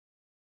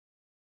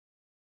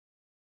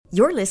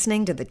You're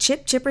listening to the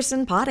Chip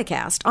Chipperson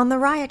podcast on the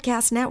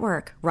Riotcast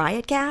Network,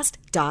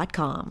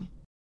 riotcast.com.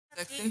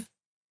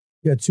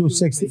 Yeah,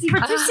 260. See, for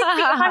 260,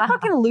 if I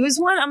fucking lose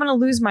one, I'm going to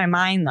lose my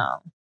mind, though.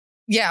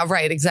 Yeah,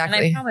 right, exactly.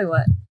 And I probably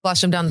would.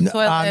 Flush them down the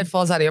toilet,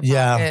 falls out of your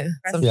pocket.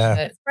 Some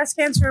shit. Breast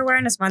Cancer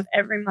Awareness Month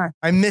every month.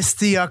 I missed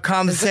the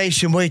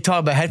conversation. What are you talking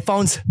about?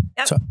 Headphones?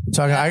 Yep.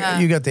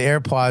 You got the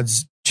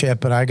AirPods,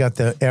 Chip, and I got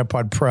the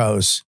AirPod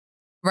Pros.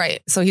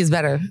 Right, so he's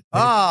better.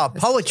 Oh,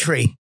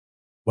 poetry.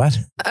 What?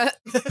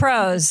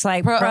 Pros,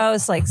 like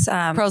pros like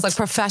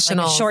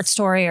professional. Like a short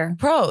story or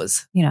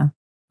pros. You know.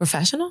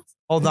 Professional?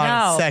 Hold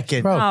on a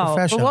second.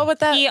 Professional. But what would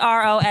that?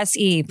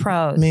 Prose,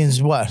 pros.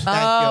 Means what?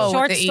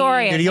 Short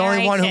story. You're the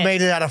only one who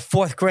made it out of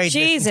fourth grade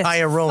in this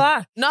entire room.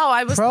 Fuck. No,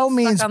 I was. Pro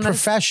means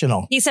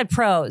professional. He said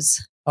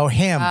pros. Oh,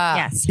 him.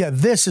 Yes. Yeah,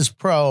 this is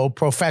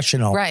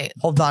professional. Right.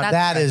 Hold on.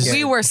 That is.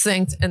 We were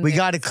synced. And we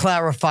got to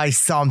clarify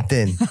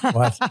something.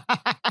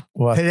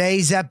 What?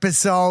 Today's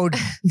episode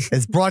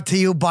is brought to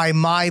you by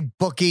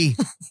MyBookie.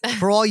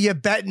 For all your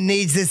betting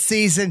needs this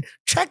season,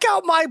 check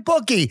out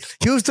MyBookie.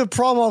 Use the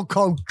promo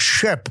code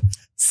CHIP,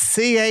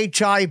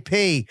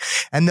 CHIP,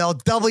 and they'll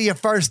double your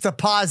first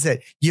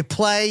deposit. You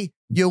play,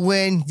 you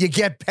win, you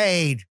get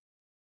paid.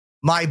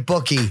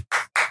 MyBookie.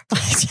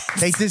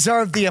 They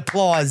deserve the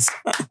applause.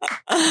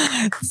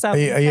 Are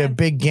you a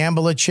big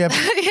gambler, Chip?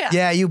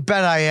 Yeah, you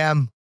bet I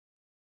am.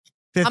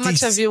 50, how much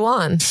have you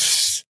won?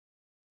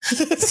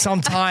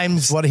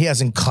 Sometimes. What he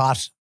hasn't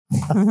caught.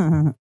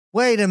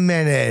 Wait a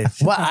minute.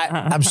 Well,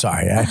 I'm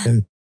sorry. I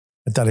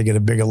thought I'd get a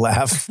bigger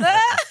laugh. A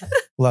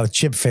lot of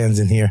Chip fans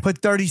in here.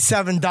 Put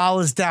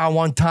 $37 down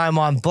one time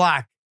on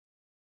black.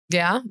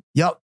 Yeah?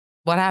 Yep.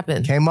 What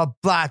happened? Came up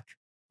black.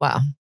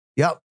 Wow.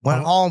 Yep.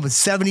 Went home with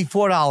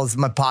 $74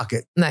 in my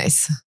pocket.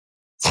 Nice.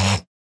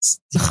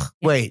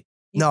 Wait.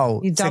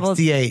 No. You doubled.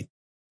 68.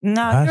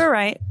 No, you're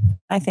right.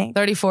 I think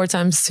 34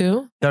 times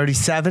 2.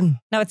 37.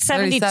 No, it's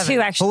 72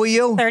 37. actually. Who are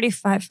you?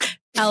 35.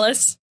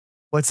 Alice.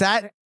 What's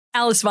that?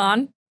 Alice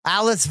Vaughn.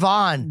 Alice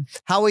Vaughn.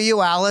 How are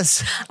you,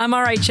 Alice? I'm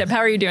all right, Chip. How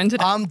are you doing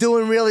today? I'm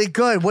doing really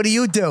good. What do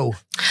you do?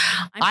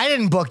 I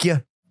didn't book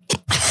you.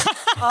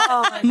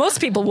 Most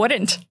people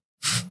wouldn't.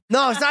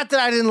 No, it's not that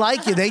I didn't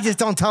like you. They just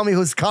don't tell me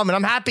who's coming.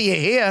 I'm happy you're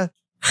here.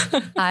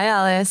 Hi,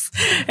 Alice.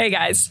 Hey,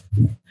 guys.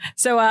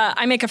 So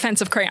I make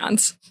offensive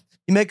crayons.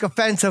 You make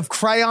offensive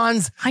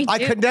crayons? I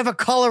do. could never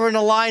color in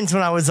the lines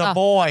when I was a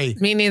boy.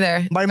 Me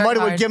neither. My Very mother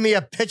would hard. give me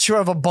a picture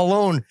of a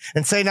balloon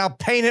and say, now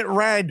paint it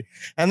red.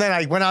 And then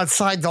I went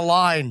outside the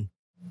line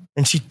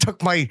and she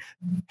took my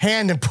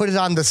hand and put it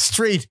on the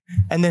street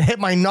and then hit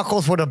my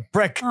knuckles with a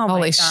brick. Oh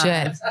Holy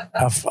shit.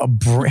 A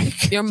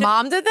brick. Your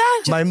mom did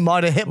that? My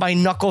mother hit my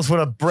knuckles with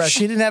a brick.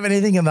 She didn't have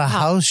anything in the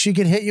house she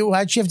could hit you.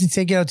 Why'd she have to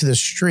take you out to the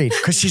street?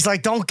 Because she's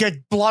like, don't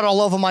get blood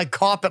all over my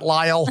carpet,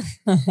 Lyle.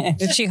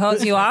 Did she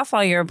hose you off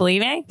while you were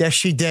bleeding? Yes,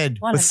 she did.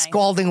 What a With nice-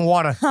 scalding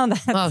water.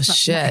 Oh,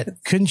 shit.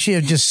 Couldn't she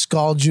have just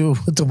scalded you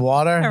with the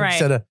water Right.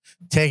 instead of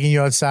taking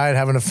you outside,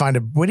 having to find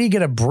where do you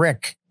get a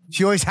brick?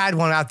 She always had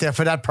one out there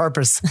for that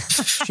purpose.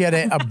 She had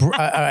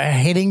a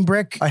hitting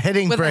brick? A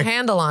hitting With brick. a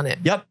handle on it.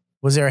 Yep.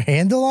 Was there a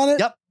handle on it?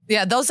 Yep.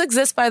 Yeah, those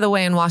exist, by the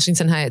way, in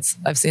Washington Heights.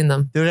 I've seen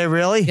them. Do they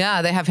really?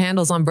 Yeah, they have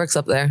handles on bricks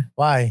up there.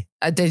 Why?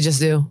 They just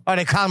do. Oh,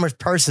 they call them as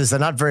purses. They're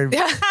not very, they're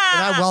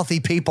not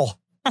wealthy people.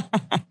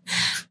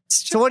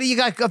 So what do you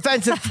got?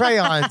 Offensive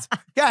crayons.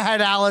 Go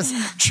ahead, Alice.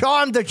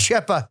 Charm the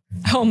Chipper.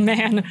 Oh,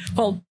 man.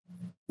 Well,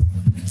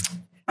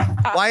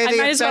 Why are I they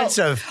might as well-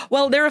 offensive?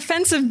 Well, they're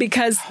offensive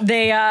because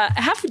they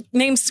have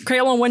names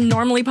Crayola wouldn't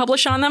normally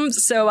publish on them.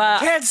 So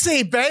Can't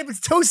see, babe. It's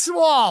too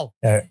small.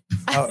 I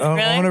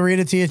want to read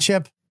it to you,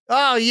 Chip.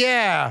 Oh,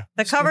 yeah.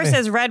 The cover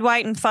says red,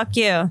 white, and fuck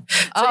you. you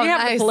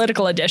have the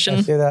political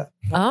edition. See that?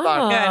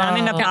 Oh, Good. I'm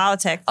into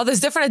politics. Oh,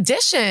 there's different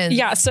editions.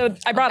 Yeah, so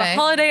I brought Okay. a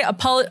holiday, a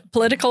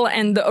political,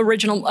 and the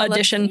original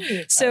edition.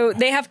 see. So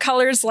they have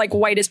colors like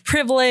white is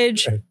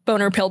privilege,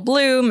 boner pill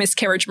blue,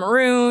 miscarriage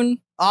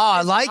maroon. Oh,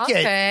 I like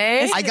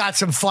Okay. it. I got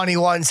some funny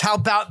ones. How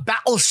about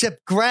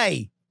Battleship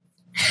Gray?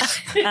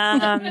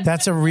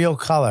 That's a real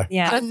color.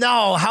 Yeah.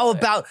 No. How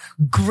about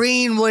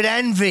Green with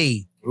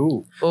Envy?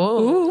 Ooh.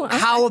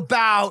 How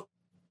about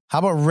How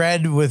about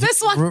red with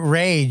This one.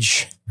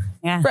 rage?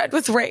 Yeah. Red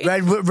with rage.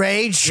 Red with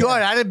Rage? Sure,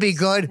 that'd be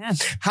good. Yeah.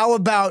 How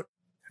about,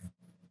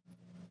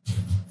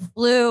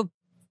 Blue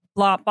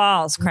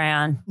balls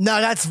crayon. no,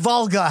 that's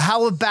vulgar.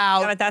 How Yeah,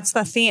 about, but that's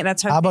the theme.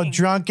 That's her How about thing.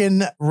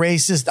 drunken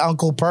racist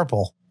Uncle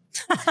Purple?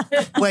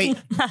 wait,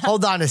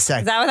 hold on a Is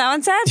sec. that what that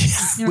one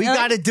said? We Really?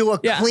 got to do a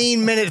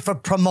clean minute for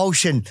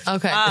promotion.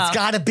 Okay. It's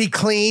got to be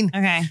clean.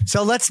 Okay.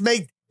 So let's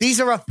make, these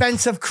are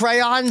offensive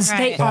crayons.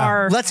 Right. They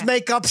are. Let's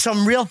make up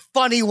some real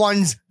funny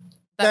ones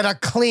that are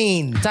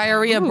clean.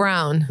 Diarrhea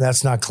brown.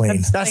 That's not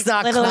clean. That's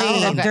not Literally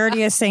clean. the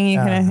dirtiest thing you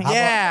could have.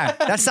 Yeah,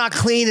 that's not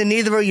clean, and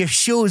neither are your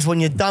shoes when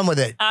you're done with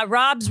it.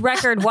 Rob's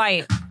record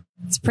white.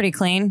 It's pretty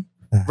clean.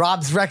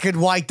 Rob's record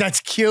white, that's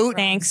cute.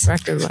 Thanks.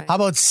 Record white. How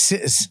about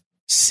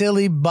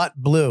silly butt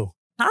blue?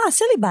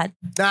 silly bud.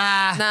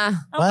 Nah.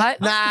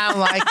 What? Nah, I don't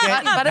like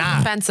it. But it's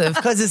offensive.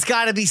 Because it's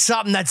got to be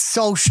something that's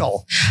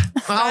social.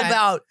 How Okay.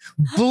 about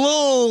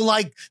blue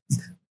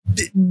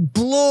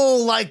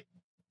like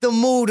the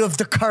mood of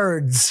the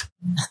Kurds?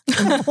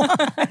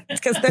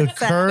 Because The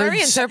Very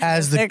Kurds interpretive.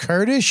 as the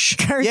Kurdish.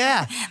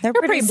 Yeah. they're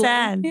pretty pretty blue.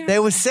 sad. Yeah. They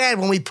were sad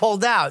when we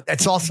pulled out.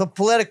 That's also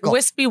political.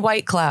 Wispy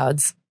white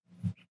clouds.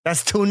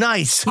 That's too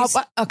nice.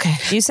 Okay.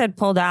 You said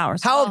pulled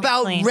out. How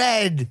about clean.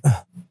 red?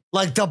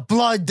 Like the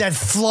blood that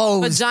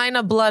flows.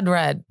 Vagina blood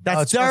red.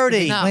 That's it's supposed to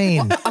be dirty. No.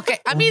 Clean. Okay.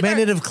 I'm A either,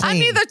 minute of clean.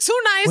 I'm either too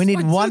nice. We need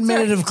or 1 too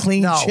minute dirty. of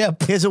clean No.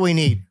 chip. Here's what we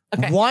need.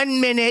 Okay.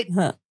 1 minute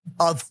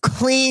of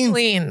clean,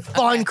 Clean.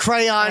 fun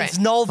crayons, All right.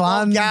 no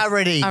Fun.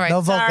 vulgarity. All right.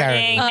 No Starting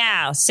vulgarity.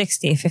 now,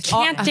 60, 50.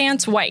 Can't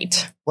dance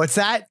white. What's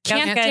that?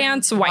 Can't Okay.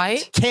 dance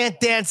white. Can't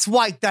dance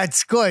white.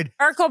 That's good.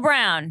 Urkel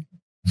Brown.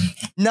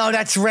 No,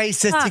 that's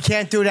racist. You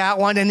can't do that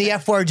one. And the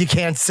F word you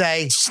can't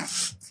say.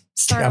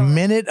 A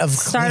minute of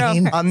Start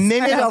clean. over. A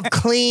minute of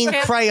clean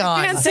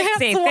crayons.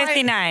 60, white.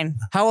 59.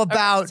 How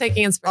about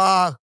Taking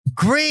inspiration.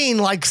 green,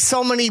 like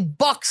so many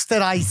bucks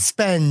that I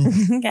spend?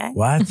 Okay.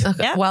 What?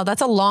 Okay. Yeah. Well,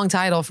 that's a long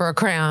title for a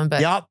crayon,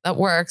 but Yup. that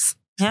works.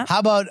 How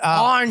about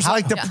Orange,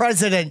 like the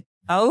president.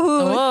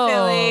 Oh, Whoa.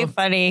 silly.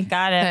 Funny.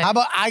 Got it. How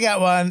about I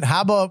got one?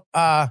 How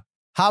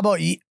about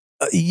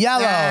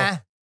yellow? Nah.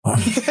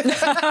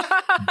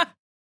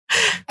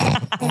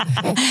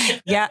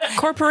 Yeah.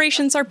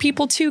 Corporations are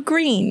people too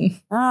green.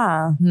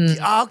 Ah.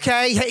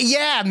 Okay.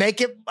 Yeah,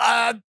 make it.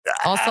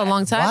 Also a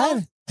long title.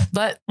 What?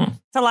 But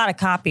It's a lot of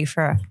copy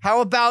for.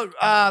 How about?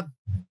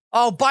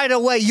 Oh, by the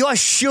way, your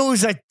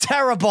shoes are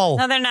terrible.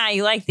 No, they're not.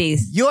 You like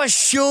these. Your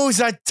shoes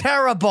are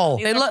terrible.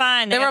 They're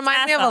fun. they got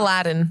remind me of tassel.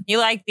 Aladdin. You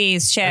like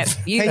these, Chip.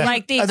 You Hey,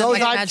 like these. are those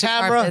like on magic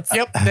camera? carpets.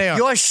 Yep, they are.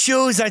 Your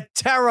shoes are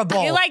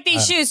terrible. You like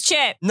these shoes,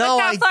 Chip. No,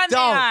 Look how I fun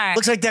don't. they are.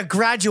 Looks like they're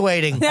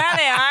graduating. Now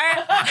they are.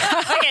 Look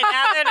at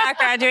now they're not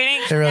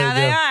graduating. They really now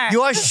they do. are.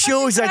 Your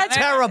shoes are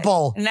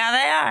terrible. Now they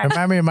are.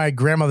 Remind me of my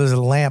grandmother's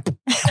lamp.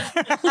 They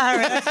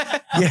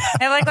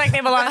look like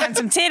they belong on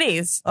some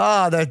titties.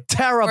 Oh, they're Or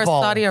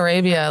terrible. Saudi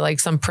Arabia, like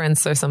some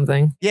prince or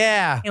something.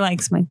 Yeah, He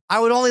likes me. I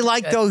would only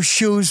like those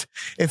shoes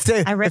if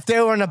they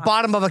were in the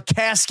bottom of a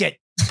casket.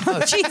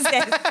 Jesus.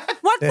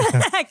 What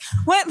the heck?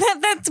 What?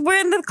 We're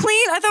in the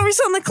clean? I thought we were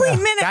still in the clean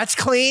minute. That's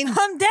clean.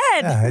 I'm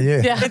dead.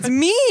 Yeah. It's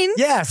mean.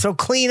 Yeah, so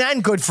clean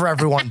and good for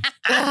everyone.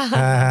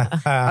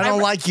 I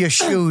don't like your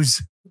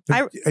shoes.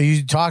 Are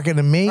you talking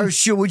to me? Or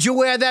shoe? Would you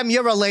wear them?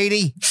 You're a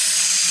lady.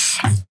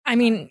 I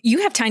mean,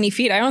 you have tiny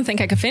feet. I don't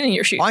think I could fit in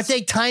your shoes. Aren't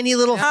they tiny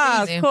little feet?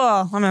 Oh, Easy. cool.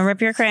 I'm going to rip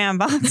your crayon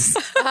box.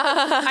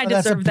 I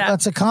That's deserve that.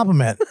 That's a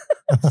compliment.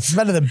 It's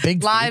better than big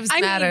feet. Lives I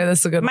mean, matter. This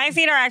is a good one. My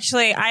feet are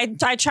actually, I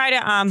try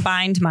to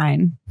bind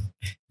mine.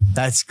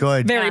 That's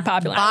good. Very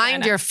popular.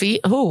 Bind your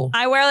feet. Who?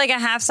 I wear like a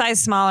half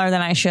size smaller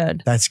than I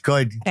should. That's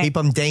good. Keep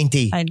them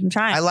dainty. I'm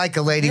trying. I like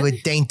a lady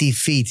with dainty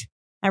feet.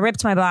 I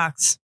ripped my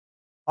box.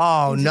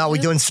 Oh, no. We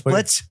doing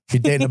splits? You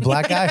dating a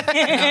black guy?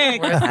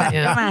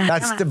 Yeah. Come on,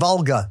 That's come the on.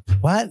 vulgar.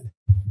 What?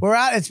 We're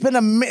out. It's been I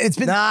 5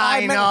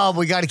 minutes. know.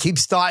 We got to keep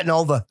starting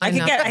over. I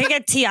could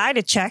get T.I.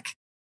 to check.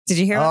 Did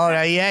you hear Oh,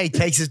 about yeah. He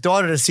takes his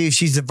daughter to see if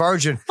she's a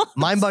virgin.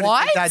 My mother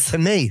What? did that to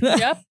me.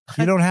 Yep.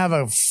 You don't have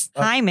a.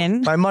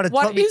 Hyman? My mother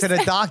What took me you to the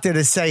say? doctor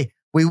to say,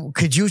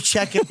 could you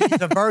check if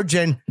he's a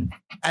virgin?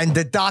 And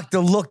the doctor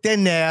looked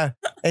in there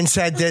and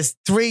said, there's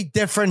 3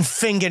 different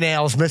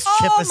fingernails, Miss Oh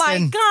Chipperson.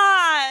 my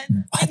God.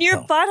 In your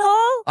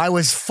butthole? I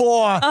was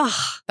 4. Ugh.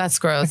 That's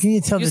How gross. can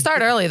you tell? You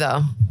start early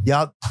though.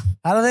 Yep.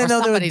 How do they Or know there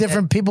were somebody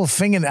different people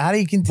fingering? How do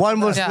you can? One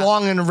was Yeah.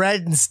 long and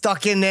red and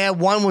stuck in there.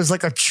 One was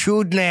like a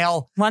chewed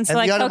nail. One's and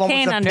like the other one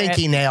cocaine was a under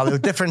pinky it. nail. They were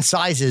different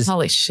sizes.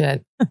 Holy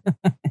shit.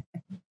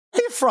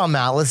 Where you from,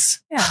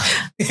 Alice?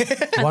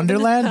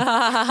 Wonderland?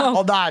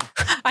 Hold on.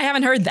 I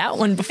haven't heard that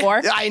one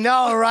before. I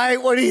know, right?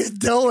 What are you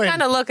doing?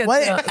 Kind of look at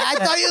What? the- I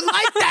thought you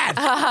liked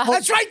that.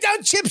 That's right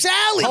down Chip's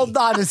alley. Hold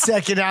on a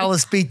second,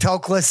 Alice B.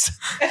 Tokless.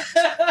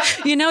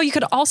 You know, you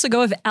could also go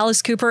with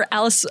Alice Cooper,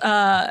 Alice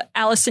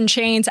in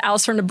Chains,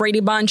 Alice from the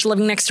Brady Bunch,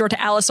 living next door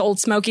to Alice Old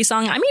Smoky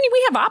song. I mean,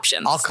 we have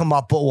options. I'll come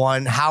up with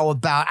one. How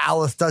about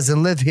Alice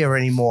doesn't live here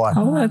anymore?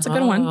 Oh, that's a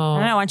good one. I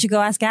don't know. Why don't you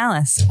go ask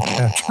Alice?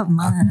 Come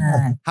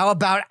on. How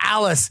about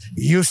Alice?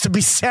 Used to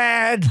be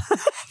sad.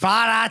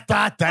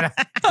 Ba-da-da-da-da.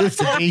 Used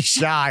to be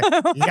shy.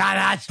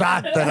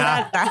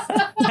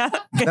 Ya-da-da-da-da.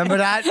 Remember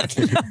that?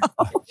 You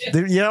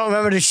don't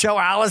remember the show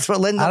Alice with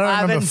Linda I don't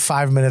Lavin? remember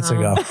 5 minutes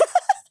ago.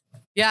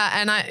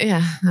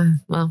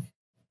 well.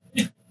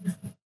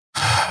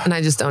 And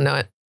I just don't know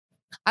it.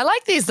 I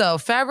like these though.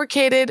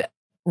 Fabricated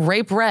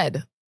rape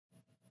red.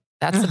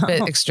 That's a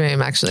bit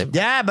extreme, actually.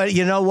 Yeah, but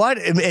you know what?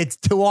 It's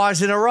 2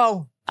 hours in a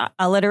row.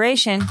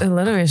 Alliteration.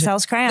 Alliteration.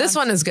 Sells crayons. This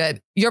one is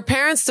good. Your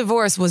parents'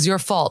 divorce was your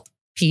fault,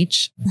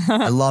 Peach.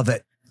 I love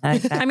it.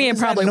 I mean, it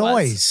probably was.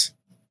 Noise.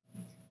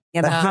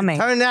 Yeah, the humming.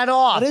 Turn that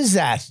off. What is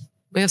that?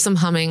 We have some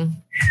humming.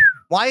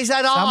 Why is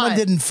that on? Someone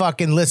didn't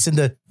fucking listen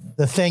to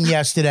the thing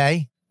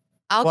yesterday.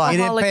 Alcoholic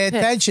You didn't pay pit.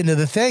 attention to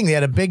the thing. They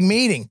had a big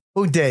meeting.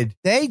 Who did?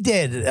 They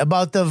did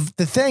about the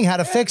thing, how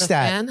to fix The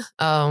that. fan?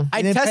 Oh.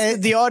 I didn't tested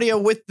pay- the audio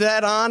with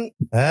that on,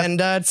 and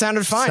it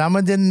sounded fine.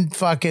 Someone didn't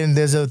fucking.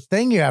 There's a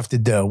thing you have to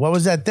do. What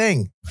was that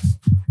thing?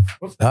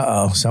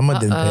 Someone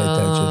didn't pay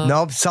attention.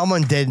 Nope,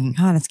 someone didn't.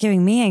 God, it's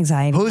giving me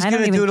anxiety. Who's I going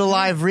don't to even- do the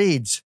live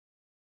reads?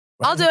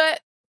 I'll do it.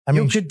 I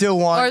mean, You could do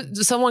one. Or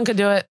someone could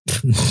do it.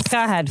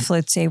 Go ahead,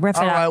 Flutzy. Riff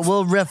All it right, out.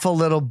 we'll riff a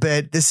little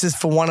bit. This is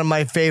for one of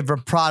my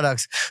favorite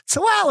products.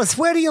 So, Alice,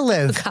 where do you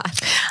live? God.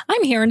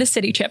 I'm here in the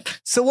city, Chip.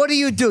 So, what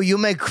do? You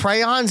make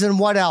crayons and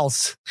what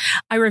else?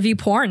 I review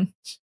porn.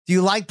 Do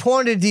you like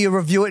porn or do you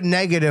review it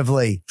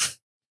negatively?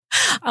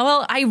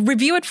 Well, I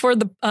review it for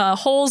the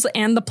holes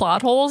and the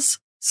plot holes.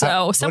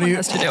 So what someone do you-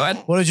 has to do it.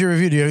 what did you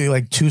review? Do you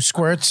like 2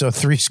 squirts or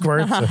 3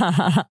 squirts?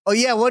 Or- Oh,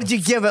 yeah. What did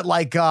you give it?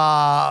 Like 2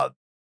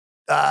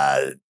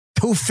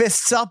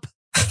 fists up?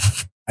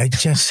 I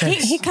just said.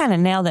 he kind of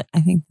nailed it,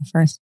 I think, the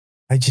first.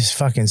 I just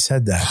fucking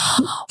said that.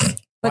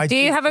 But Why do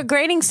you do- have a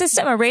rating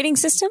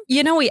system?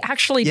 You know, we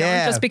actually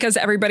Yeah. don't, just because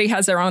everybody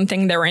has their own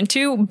thing they're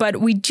into. But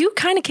we do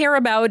kind of care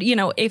about,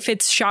 if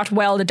it's shot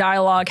well, the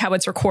dialogue, how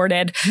it's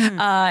recorded.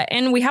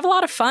 And we have a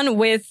lot of fun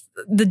with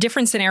the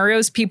different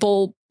scenarios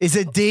people. Is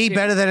it D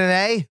better than an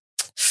A?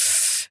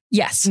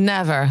 Yes.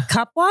 Never.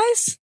 Cup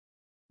wise?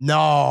 No.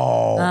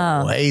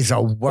 Oh. A's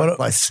are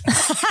worthless.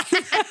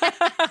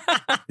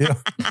 You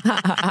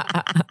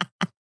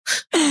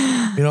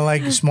don't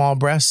like small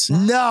breasts?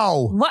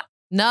 No. What?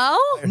 No?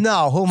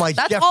 No. Who am I?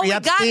 That's Jeffrey all we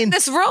got in Epstein?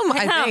 this room,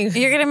 I think.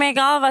 You're going to make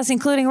all of us,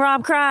 including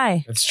Rob,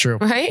 cry. That's true.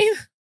 Right?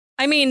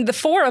 I mean, the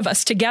 4 of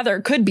us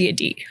together could be a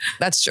D.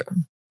 That's true.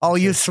 Oh,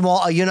 you small?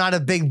 Are you not a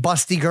big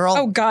busty girl?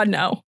 Oh, God,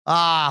 no.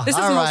 Ah, This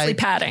is all mostly right.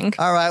 padding.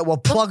 All right. Well,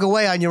 plug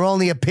away on your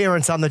only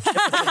appearance on the.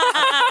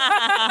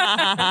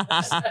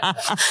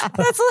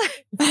 That's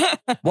like,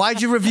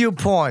 Why'd you review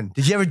porn?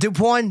 Did you ever do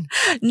porn?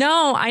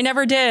 No, I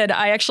never did.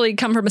 I actually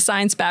come from a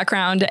science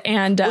background.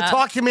 And Well,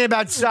 talk to me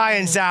about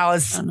science,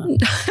 Alice.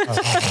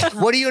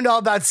 What do you know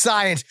about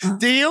science?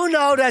 Do you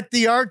know that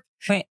the Earth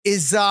Wait.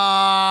 is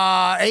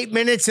 8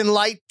 minutes in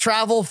light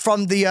travel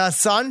from the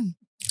sun?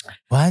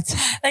 What?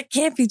 that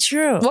can't be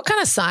true. What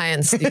kind of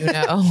science do you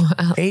know?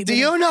 8 Do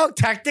you know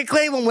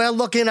technically when we're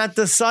looking at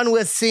the sun,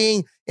 we're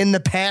seeing in the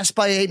past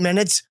by 8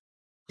 minutes?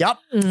 Yep.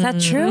 Is that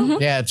true?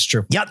 Yeah, it's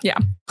true. Yep. Yeah.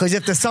 Because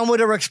if the sun were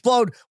to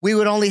explode, we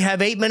would only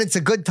have 8 minutes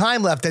of good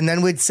time left and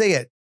then we'd see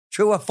it.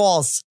 True or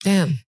false?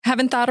 Damn.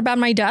 haven't thought about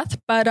my death,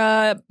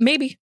 but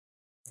maybe.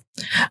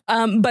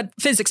 But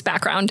physics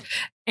background.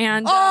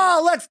 And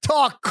Oh, let's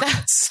talk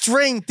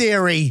string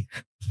theory.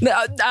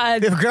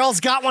 If a girl's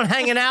got one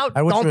hanging out,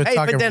 I wish we don't were pay for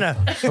talking- dinner.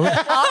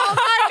 Oh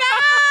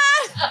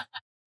my God.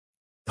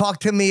 Talk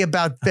to me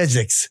about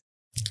physics.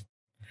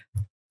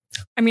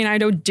 I mean, I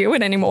don't do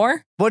it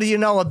anymore. What do you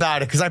know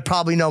about it? Because I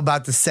probably know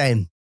about the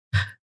same.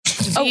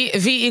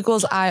 V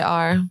equals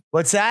IR.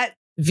 What's that?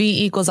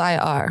 V equals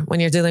IR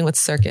when you're dealing with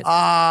circuits.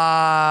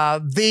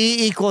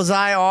 V equals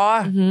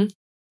IR. Mhm.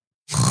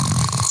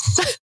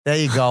 There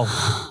you go.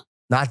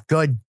 Not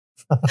good.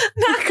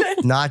 Not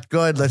good. Not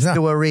good. Let's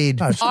do a read.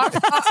 No, R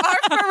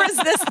for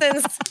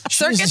resistance.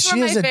 Circuits were she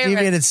my has a favorite.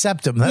 deviated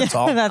septum. That's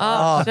all.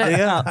 Oh, shit.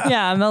 yeah.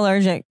 Yeah, I'm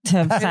allergic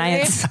to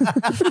science.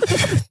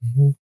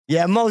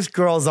 Yeah, most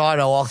girls are,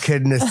 though, all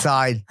kidding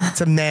aside.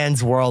 It's a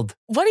man's world.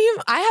 What do you?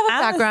 I have a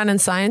Alice- background in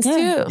science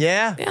Yeah. too.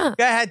 Yeah? Yeah.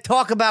 Go ahead.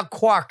 Talk about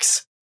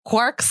quarks.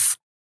 Quarks.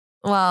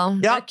 Well,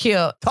 Yep. they're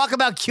cute. Talk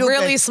about qubits.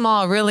 Really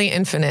small, really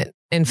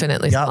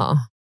infinitely Yep. small.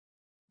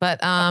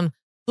 But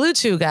Blue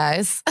Chew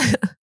guys.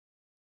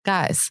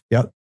 Guys.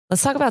 Yep.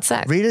 Let's talk about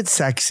sex. Read it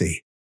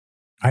sexy.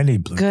 I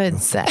need blue. Good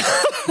sex.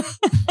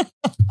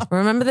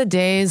 Remember the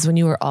days when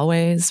you were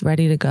always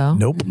ready to go?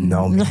 Nope.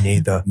 No, me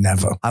neither.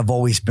 Never. I've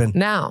always been.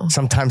 Now.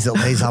 Sometimes it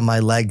lays on my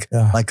leg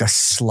Yeah. like a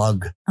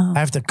slug. I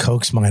have to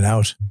coax mine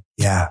out.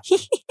 Yeah.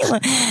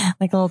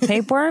 Like a little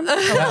tapeworm? A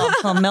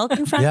little milk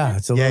in front? Yeah,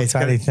 it's a Yeah, little it's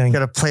tiny gotta, thing.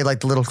 Gotta play like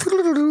the little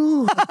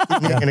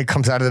and it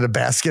comes out of the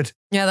basket.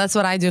 Yeah, that's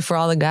what I do for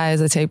all the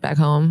guys I take back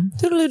home.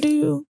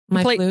 Doodle-doo.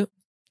 My Play- flute.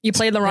 You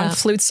play the wrong Yeah.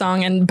 flute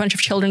song and a bunch of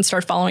children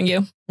start following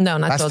you. No,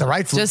 not That's the children.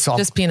 right flute just, song.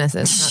 Just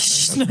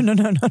penises.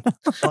 No.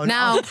 Oh,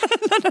 Now,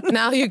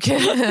 now you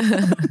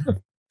can.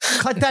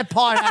 cut that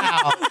part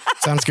out.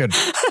 Sounds good.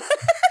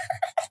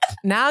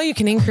 Now you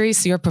can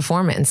increase your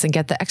performance and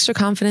get the extra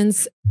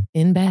confidence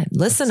in bed.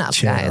 Listen up,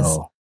 guys.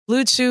 Chill.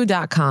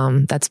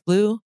 BlueChew.com. That's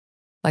blue,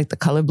 like the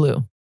color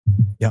blue.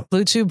 Yep.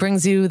 Blue Chew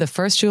brings you the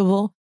first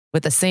chewable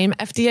with the same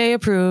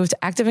FDA-approved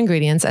active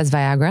ingredients as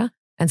Viagra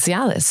and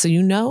Cialis, so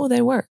you know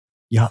they work.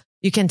 Yep.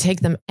 You can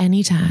take them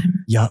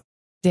anytime, Yep.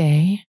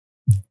 day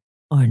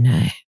or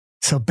night.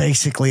 So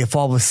basically, if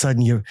all of a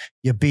sudden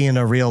you're being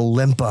a real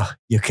limper,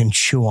 you can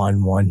chew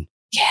on one.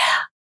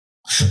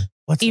 Yeah.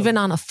 What's Even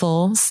on a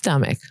full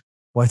stomach.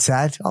 What's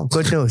that? Oh,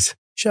 good news.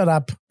 Shut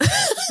up.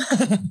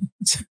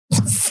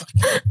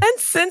 And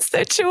since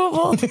they're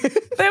chewable,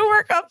 they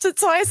work up to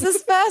twice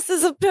as fast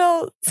as a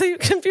pill, so you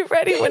can be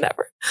ready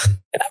whenever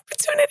an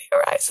opportunity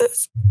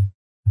arises.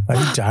 Are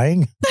you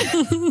dying?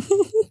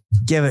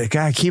 Give it.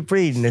 God, keep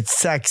reading. It's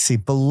sexy.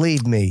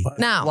 Believe me.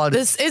 Now, Blood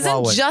this is isn't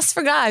flowing. just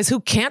for guys who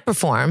can't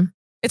perform.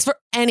 It's for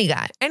any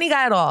guy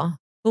at all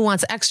who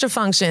wants extra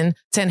function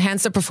to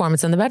enhance their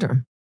performance in the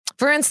bedroom.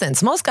 For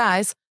instance, most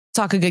guys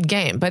talk a good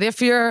game, but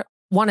if you're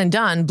one and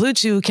done, Blue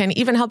Chew can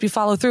even help you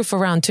follow through for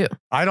round 2.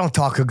 I don't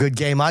talk a good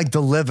game. I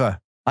deliver.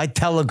 I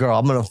tell a girl,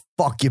 I'm going to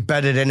fuck you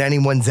better than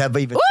anyone's ever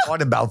even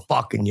thought about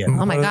fucking you.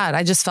 Oh my God,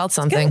 I just felt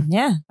something.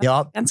 Yeah,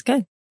 Yup. that's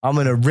good. I'm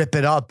going to rip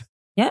it up.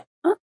 Yeah.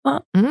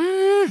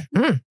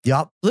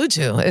 Yup. Blue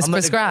Chew is I'm gonna go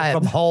prescribed.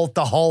 from hole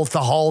to hole to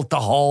hole to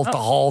hole to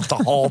hole to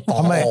hole to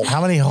hole.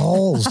 How many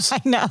holes? I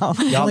know.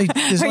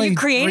 There's Are only you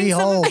creating 3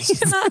 something?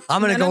 holes.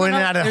 I'm going to go in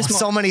and out of There's more.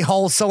 so many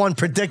holes so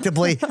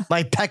unpredictably.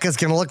 My pecker's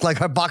going to look like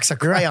her box of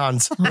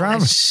crayons.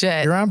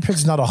 Shit. Your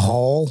armpit's not a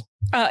hole.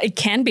 It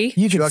can be.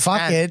 You can Sure fuck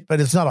can. it, but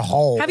it's not a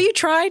hole. Have you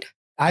tried?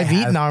 I've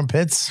eaten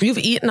armpits. You've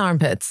eaten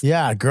armpits.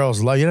 Yeah,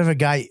 girls love. You know, if a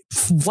guy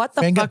What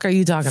the fuck are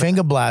you talking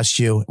finger blast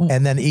you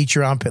and then eat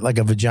your armpit like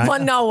a vagina, about?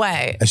 Well, no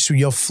way.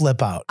 you'll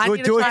flip out. I Do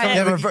need it to from try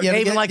the it. reverse. You ever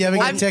Even get, like you ever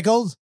I'm- get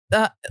tickled?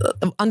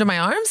 Under my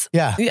arms?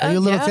 Yeah. Are you a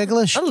little Yeah,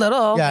 ticklish? A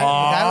little.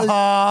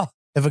 Yeah.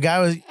 If a guy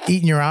was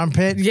eating your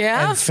armpit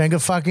Yeah. and finger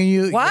fucking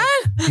you, What?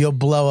 you'll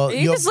blow out. Are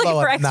you just looking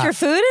for extra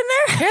food in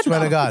there? I swear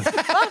to God.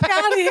 Fuck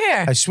out of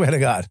here. I swear to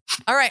God.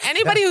 All right.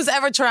 Anybody who's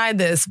ever tried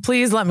this,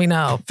 please let me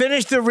know.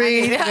 Finish the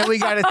read, and then we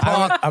got to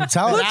talk. I'm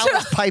telling you.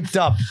 Alice piped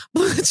up.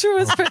 Blue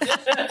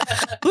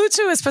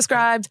Chew is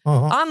prescribed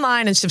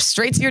online and shipped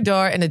straight to your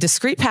door in a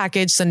discreet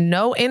package, so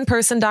no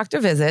in-person doctor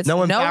visits.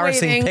 No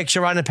embarrassing waiting.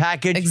 picture on the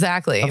package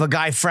Exactly. of a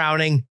guy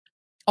frowning.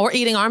 Or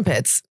eating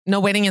armpits. No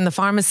waiting in the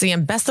pharmacy.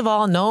 And best of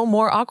all, no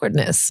more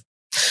awkwardness.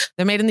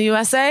 They're made in the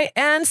USA.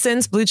 And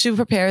since Blue Chew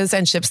prepares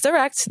and ships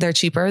direct, they're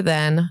cheaper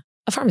than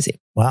a pharmacy.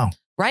 Wow.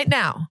 Right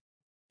now,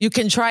 you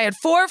can try it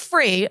for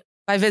free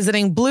by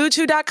visiting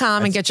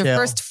bluechew.com and That's get your chill.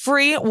 first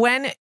free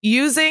when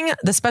using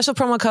the special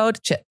promo code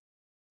CHIP.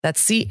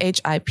 That's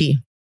CHIP.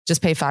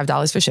 Just pay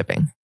 $5 for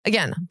shipping.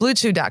 Again,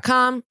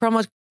 bluechew.com,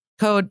 promo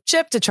code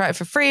CHIP to try it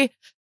for free.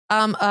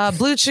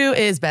 Blue Chew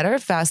is better,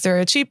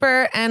 faster,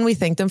 cheaper, and we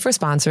thank them for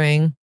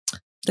sponsoring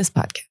this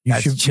podcast. You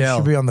That's should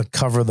chill. be on the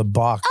cover of the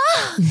box.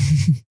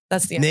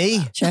 That's the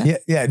Me?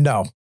 Yeah,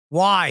 no.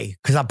 Why?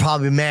 Because I'm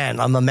probably a man.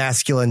 I'm a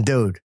masculine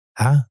dude.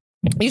 Huh?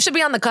 You should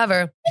be on the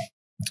cover,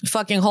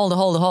 fucking hole to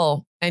hole to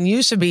hole, and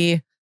you should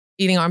be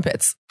eating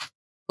armpits.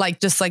 Like,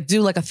 just like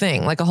do like a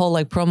thing, like a whole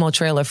like promo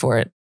trailer for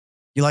it.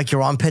 You like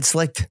your armpits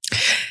licked?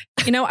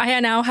 You know, I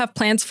now have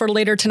plans for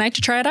later tonight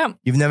to try it out.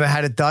 You've never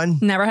had it done?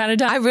 Never had it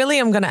done. I really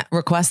am going to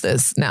request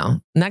this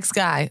now. Next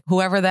guy,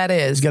 whoever that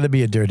He's is. got to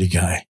be a dirty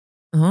guy.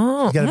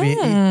 Oh, He's got to be. You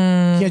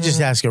can't just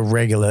ask a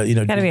regular, you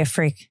know. Got to be a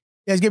freak.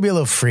 Yeah, he's got to be a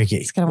little freaky.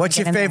 He's gotta What's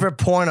get your in there. favorite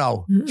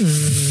porno?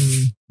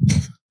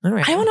 All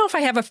right. I don't know if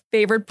I have a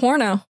favorite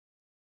porno,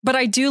 but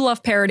I do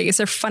love parodies.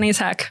 They're funny as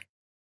heck.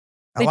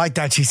 I like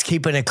that she's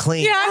keeping it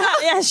clean.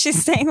 Yeah,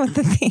 she's staying with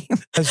the theme.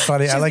 That's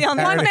funny. I She's like the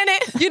only parody. 1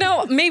 minute. You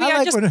know, maybe I I,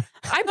 like just when-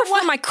 I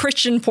prefer my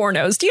Christian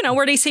pornos. Do you know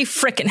where they say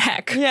frickin'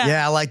 heck? Yeah.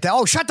 Yeah, I like that.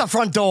 Oh, shut the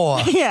front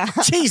door. Yeah.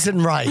 Cheese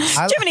and rice.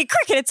 Jiminy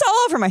Cricket, it's all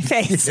over my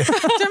face.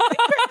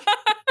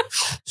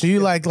 So you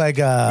like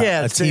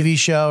Yeah, a it's TV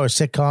show or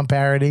sitcom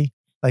parody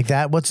like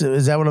that?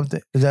 Is that what I'm?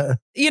 Is that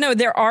You know,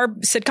 there are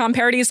sitcom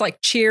parodies like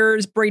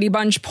Cheers, Brady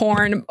Bunch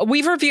porn.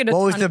 We've reviewed a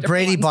What was ton the of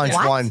different Brady ones.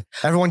 Bunch one?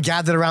 Everyone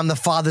gathered around the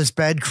father's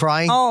bed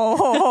crying.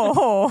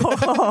 Oh.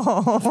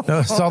 no?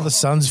 It's all the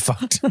sons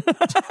fucked.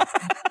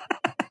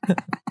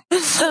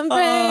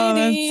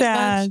 That's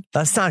sad.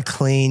 That's not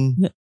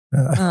clean.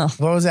 What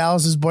was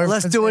Alice's boyfriend?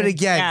 Let's do it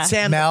again. Yeah.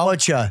 Sam Mel? the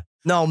Butcher.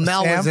 No,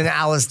 Mel Sam? was in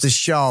Alice the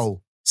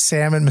Show.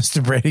 Sam and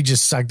Mr. Brady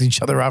just sucked each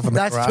other off in the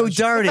That's garage. too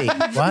dirty.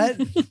 What?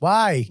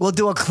 Why? We'll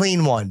do a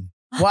clean one.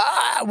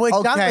 Why? We're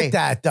done Okay. with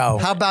that though.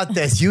 How about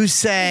this? You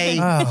say,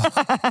 Oh.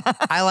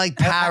 I like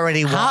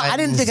parody ones. I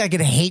didn't think I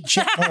could hate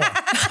Chip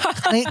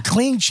more.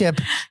 Clean Chip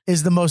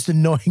is the most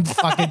annoying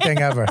fucking thing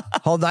ever.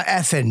 Hold on,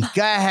 effing.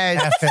 Go ahead.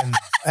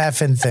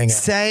 Effing thing.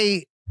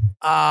 Say,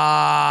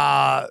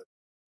 I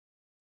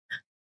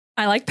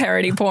like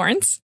parody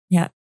porns.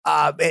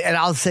 and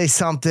I'll say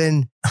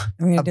something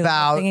We're gonna do the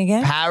about thing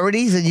again?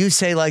 parodies, and you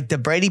say like the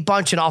Brady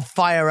Bunch, and I'll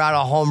fire out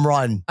a home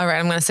run. All right,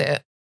 I'm going to say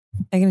it.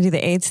 Are you going to do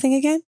the AIDS thing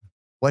again?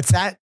 What's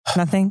that?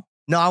 Nothing?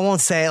 No, I won't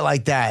say it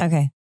like that.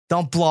 Okay.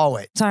 Don't blow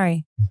it.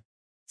 Sorry.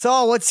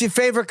 So, what's your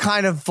favorite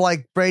kind of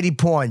like Brady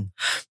porn?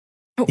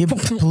 You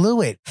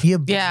blew it.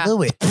 You Yeah.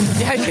 blew it.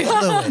 Yeah, You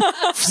blew it.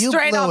 You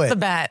straight blew off it. the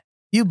bat.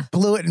 You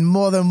blew it in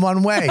more than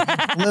one way.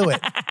 You blew it.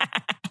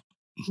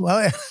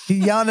 Well, you're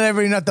yelling at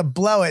everybody not to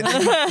blow it.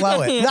 You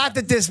blow it. Not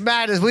that this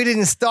matters. We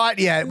didn't start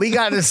yet. We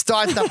got to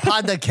start the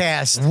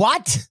podcast.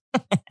 What?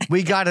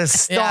 We got to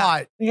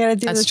start. We got to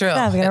do That's this true.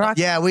 stuff. We got to rock.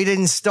 Yeah, we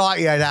didn't start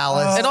yet,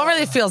 Alice. It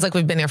already feels like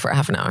we've been here for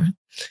half an hour.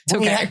 It's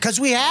okay. Because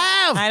we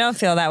have. I don't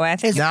feel that way. I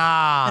think it's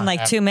Nah. been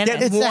like 2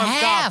 minutes. It's a warmed up.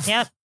 half.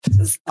 Yep.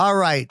 All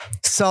right.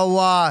 So,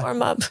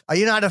 Warm up. are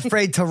you not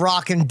afraid to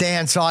rock and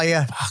dance, are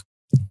you?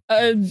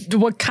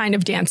 What kind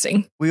of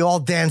dancing? We all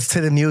dance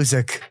to the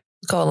music.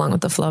 Go along with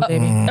the flow,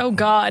 baby. Oh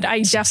God, I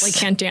definitely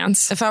can't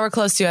dance. If I were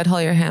close to you, I'd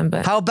hold your hand.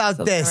 But How about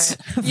That's this?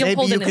 all You'll Maybe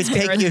hold you it in could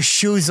take spirit. your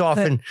shoes off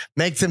and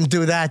make them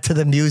do that to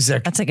the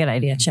music. That's a good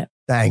idea, Chip.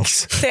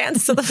 Thanks.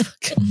 dance to the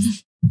fucking.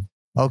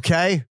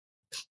 Okay.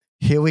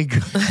 Here we go.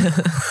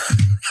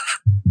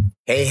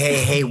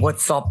 Hey,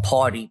 what's up,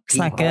 party It's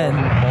people? not good.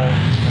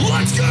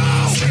 Let's go!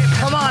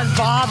 Come on,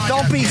 Bob.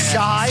 Don't be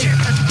shy.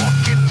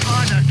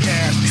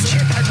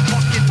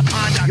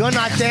 You're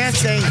not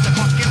dancing.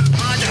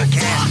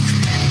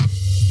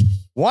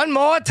 One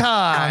more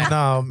time.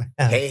 No,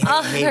 man. Hey,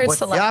 Oh, it hurts what's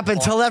to up? laugh. Yup,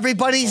 until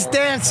everybody's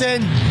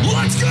dancing.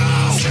 Let's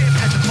go!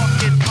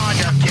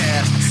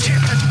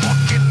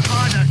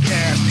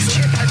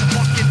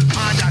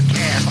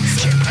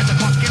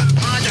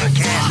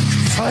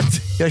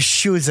 What? Your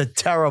shoes are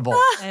terrible.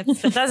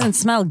 It doesn't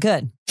smell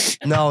good.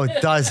 No,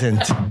 it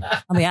doesn't.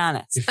 I'll be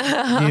honest. Do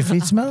your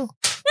feet smell?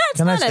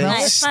 Can I smell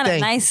it? It's not a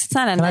nice. It's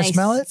not a Can I nice.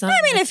 smell it?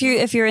 I mean,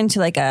 if you're into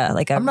like a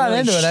I'm not really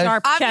into it.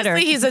 sharp cheddar.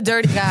 Obviously, he's a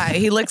dirty guy.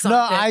 He licks on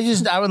No,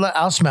 shit.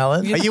 I'll smell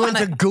it. Are you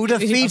into Gouda I'll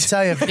feet?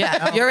 tell you.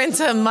 Yeah, you're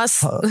into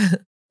must.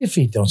 Your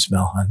feet don't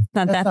smell, hon.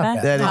 Not that bad.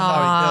 Yeah, they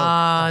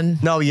probably do.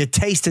 No, you're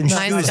tasting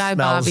Nice shoes guy,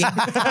 smells. Bobby.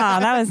 Oh,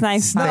 that was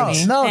nice. No,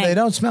 Bobby. no, they Thanks.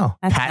 don't smell.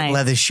 That's Patent nice.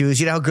 leather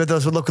shoes. You know how good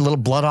those would look with a little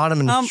blood on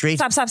them in the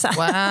street? Stop.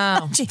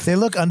 Wow. They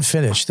look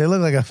unfinished. They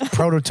look like a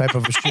prototype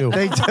of a shoe.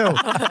 They do.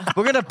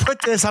 We're going to put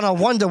this on a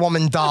Wonder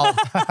Woman doll.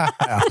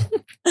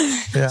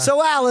 Yeah.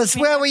 So, Alice,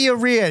 where were you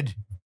reared?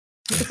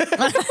 You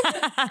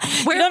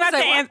don't have to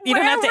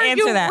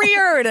answer that.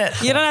 Reared.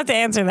 You don't have to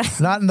answer that.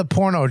 Not in the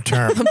porno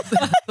term.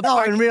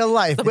 No, in real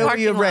life. Where were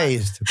you parking lot.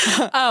 raised?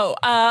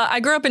 I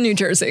grew up in New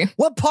Jersey,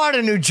 What part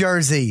of New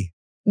Jersey?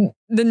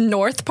 the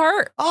north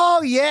part.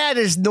 Oh, yeah,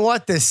 there's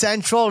north, there's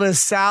central, there's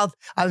south.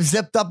 I've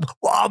zipped up.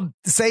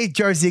 Say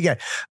Jersey again.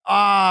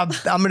 I'm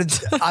going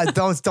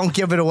to, don't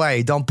give it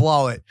away. Don't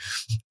blow it.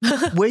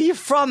 Where you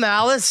from,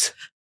 Alice?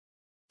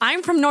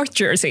 I'm from North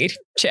Jersey,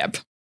 Chip,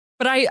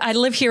 but I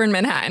live here in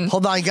Manhattan.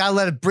 Hold on, you got to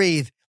let it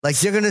breathe.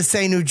 Like you're going to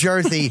say New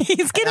Jersey.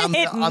 He's gonna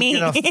hit me.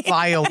 I'm going to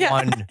fire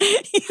one.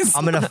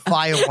 I'm going to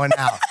fire one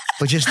out.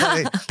 But just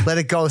let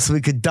it go so we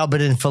could dub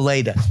it in for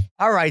later.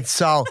 All right,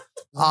 so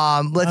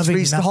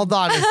let's hold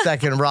on a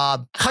second,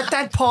 Rob. Cut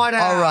that part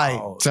out. All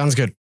right. Sounds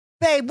good.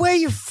 Babe, where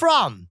you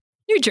from?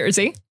 New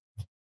Jersey.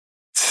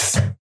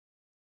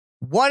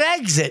 What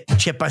exit,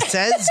 Chipper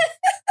says.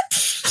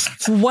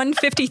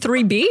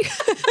 153B.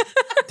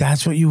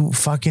 That's what you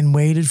fucking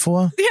waited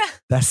for?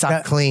 That's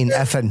not clean,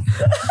 effing.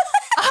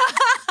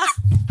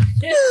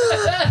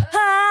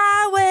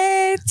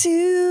 Highway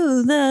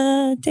to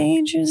the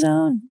danger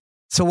zone.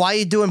 So why are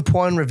you doing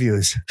porn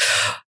reviews?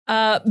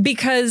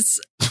 Because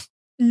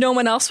no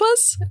one else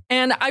was.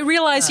 And I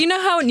realized, you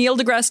know how Neil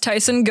deGrasse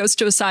Tyson goes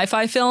to a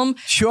sci-fi film?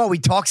 Sure, we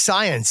talk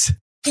science.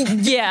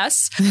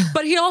 Yes,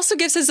 but he also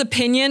gives his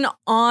opinion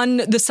on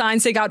the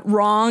signs they got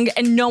wrong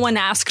and no one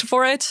asked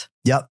for it.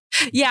 Yep.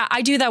 Yeah,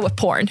 I do that with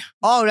porn.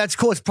 Oh, that's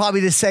cool. It's probably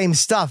the same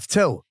stuff,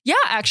 too. Yeah,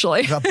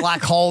 actually. A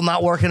black hole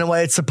not working the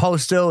way it's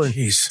supposed to and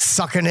Jeez.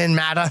 sucking in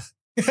matter.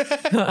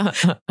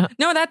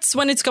 No, that's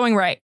when it's going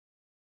right.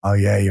 Oh,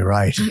 yeah, you're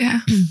right.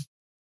 Yeah.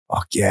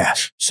 Fuck yeah.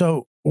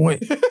 So,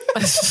 wait,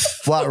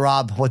 What,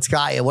 Rob? What's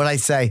got you? What'd I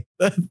say?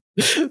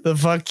 The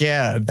fuck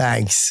yeah.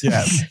 Thanks.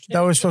 Yeah. that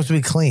was supposed to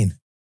be clean.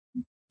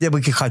 Yeah,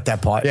 we could cut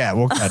that part. Yeah,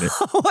 we'll cut it.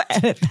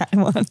 Edit that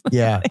one.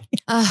 Yeah.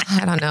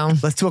 I don't know.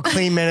 Let's do a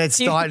clean minute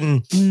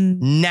starting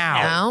now.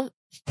 Now?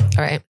 All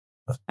right.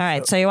 All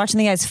right, so you're watching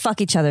the guys fuck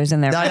each other's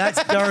in there. No,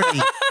 that's dirty.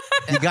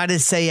 You got to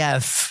say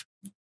F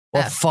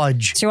or F.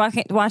 fudge. So you're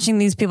watching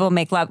these people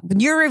make love.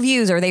 Your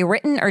reviews, are they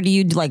written or do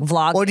you like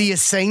vlog? Or do you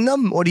sing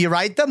them? Or do you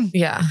write them?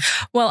 Yeah.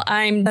 Well,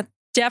 I'm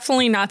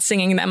definitely not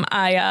singing them.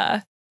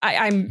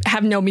 I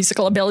have no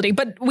musical ability,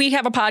 but we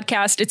have a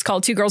podcast. It's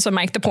called Two Girls One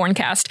Mic, the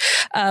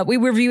Porncast. We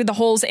review the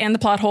holes and the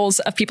plot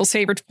holes of people's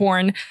favorite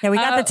porn. Yeah, we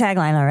got the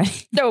tagline already.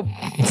 So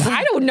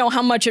I don't know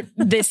how much of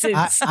this is.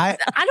 I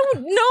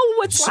don't know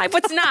what's live,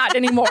 what's not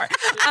anymore.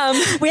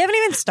 We haven't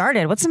even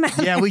started. What's the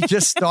matter? Yeah, we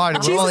just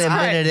started. We're only a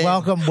minute in.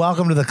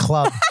 Welcome to the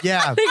club.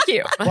 Yeah. Thank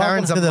you.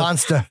 Karen's a Welcome to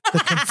monster.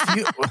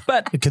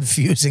 But the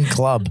confusing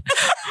club.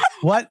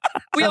 What?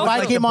 We If also- I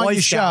like came the on Boy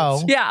your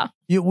Scouts. show, Yeah.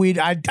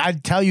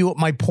 I'd tell you what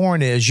my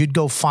porn is. You'd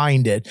go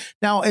find it.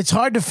 Now it's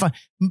hard to find.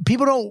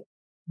 People don't.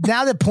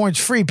 Now that porn's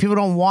free, people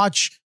don't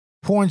watch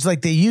porns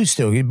like they used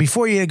to.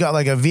 Before you got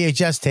like a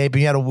VHS tape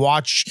and you had to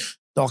watch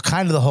the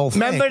whole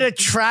thing. Remember the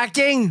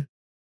tracking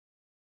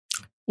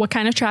What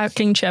kind of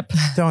tracking, Chip?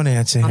 Don't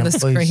answer him, On the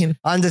please. screen.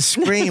 on the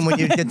screen when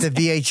you get the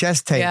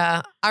VHS tape?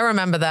 Yeah. I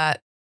remember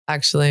that,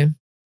 actually.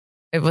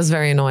 It was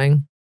very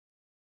annoying.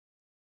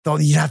 So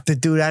you have to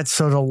do that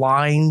so the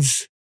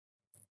lines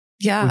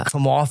Yeah. would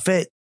come off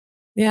it.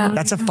 Yeah.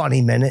 That's a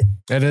funny minute.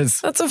 It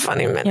is. That's a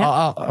funny minute.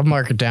 I'll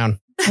mark it down.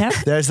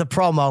 There's the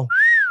promo.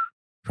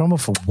 Promo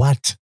for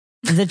what?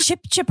 The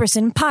Chip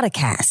Chipperson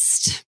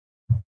podcast.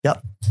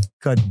 Yep.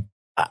 Good.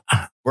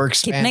 We're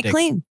Keeping expanding. it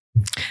clean.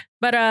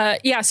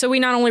 But yeah, so we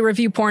not only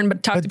review porn,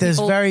 but talk But to there's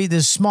people.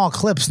 there's small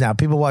clips now.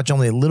 People watch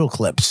only little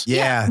clips.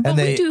 Yeah. But and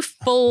we they- do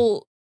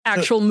full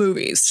actual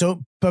movies.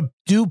 So, but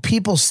do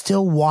people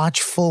still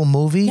watch full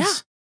movies? Yeah.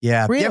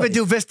 Yeah. Really? You ever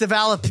do Vista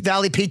Valley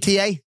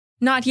PTA?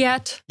 Not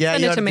yet. Yeah,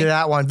 Send you it ought to to me. do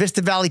that one.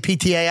 Vista Valley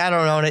PTA. I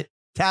don't own it.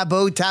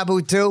 Taboo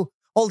 2.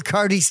 Old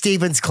Cardi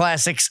Stevens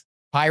classics.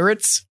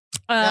 Pirates?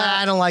 Nah,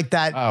 I don't like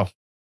that. Oh.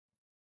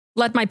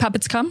 Let My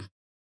Puppets Come.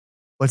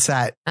 What's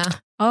that?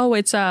 Oh,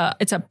 it's a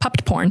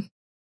puppet porn.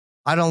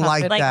 I don't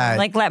like Like, that.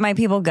 like Let My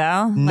People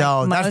Go.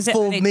 No, Like that Moses-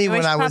 fooled the me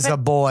when Jewish I was a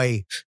puppet?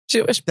 boy.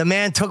 Jewish. The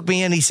man took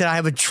me in. He said, I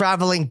have a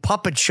traveling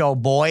puppet show,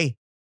 boy.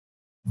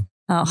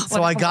 Oh,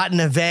 So I got in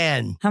a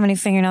van. How many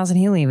fingernails did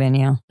he leave in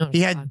you? Oh,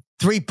 He had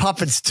 3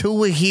 puppets. 2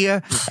 were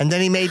here. And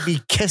then he made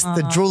me kiss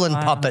the drooling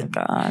puppet.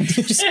 Oh, God.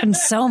 You've just been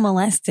so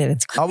molested.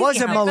 It's I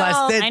wasn't crazy.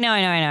 molested. I know.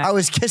 I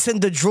was kissing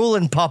the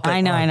drooling puppet.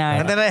 I know.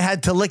 And then I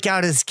had to lick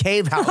out his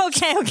cave house.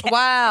 Okay.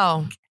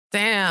 Wow.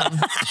 Damn.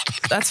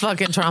 That's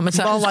fucking traumatizing.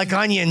 Smelled like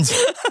onions.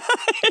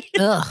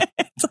 Ugh.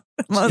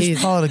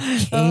 Jeez. Call it a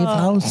cave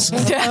house.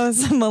 I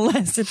was a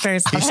molested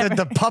person. He said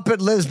the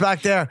puppet lives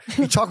back there.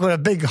 He talked with a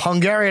big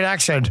Hungarian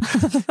accent.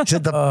 He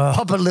said the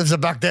puppet lives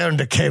back there in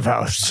the cave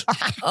house.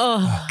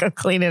 Oh. Go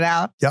clean it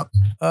out. Yep.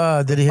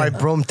 Did he My have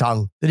broom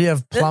tongue.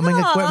 plumbing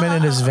equipment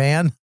in his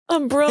van?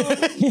 Bro.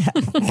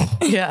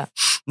 Yeah.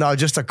 No,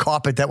 just a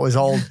carpet that was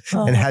old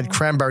and had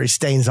cranberry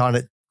stains on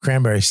it.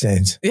 Cranberry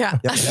stains. Yeah.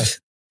 Yep.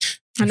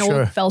 An Sure.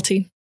 old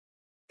felty.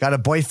 Got a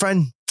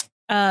boyfriend?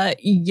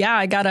 Yeah,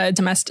 I got a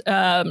domestic.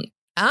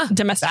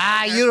 Domestic.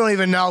 You don't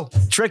even know.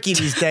 Tricky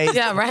these days.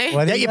 Yeah, right?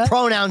 What do Get you your got?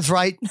 pronouns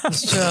right.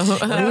 That's true. What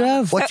do you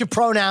have? What's your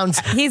pronouns?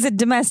 He's a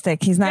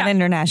domestic. He's not Yeah.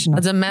 international.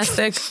 A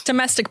domestic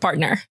Domestic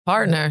partner.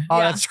 partner. Oh,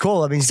 Yeah. that's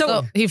cool. I mean,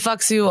 So he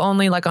fucks you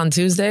only like on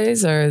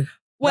Tuesdays or?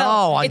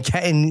 Well, no, I it-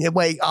 can't.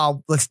 Wait,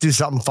 let's do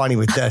something funny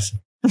with this.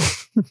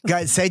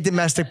 Guys, say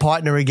domestic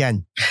partner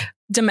again.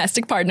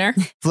 domestic partner.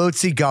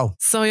 Flutesy, go.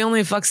 So he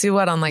only fucks you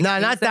what on like? No,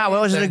 not that one.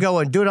 I Tuesdays, wasn't going to go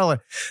in. Do it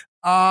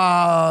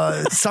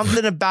over.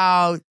 Something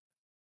about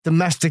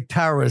domestic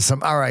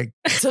terrorism. All right.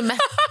 or-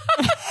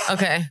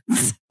 Okay.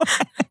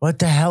 What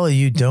the hell are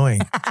you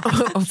doing?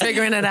 I'm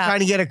figuring it Trying out.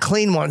 to get a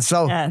clean one.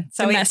 So Yeah.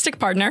 So he, Domestic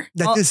partner.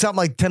 let's do something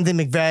like Timothy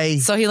McVeigh.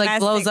 So he like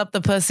Domestic- blows up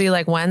the pussy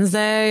like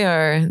Wednesday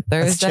or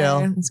That's Thursday?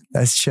 chill.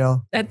 That's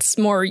chill. That's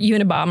more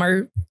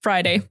Unabomber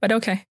Friday, but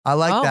okay. I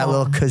like that Oh.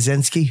 little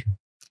Kaczynski.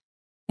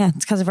 yeah,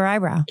 it's because of her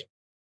eyebrow.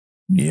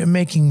 You're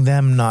making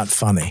them not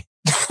funny.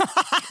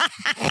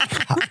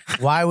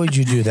 Why would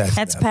you do that? to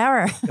That's them?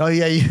 power. Oh,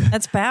 yeah.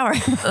 That's power.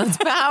 That's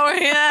power,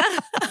 yeah.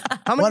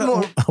 How many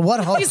more?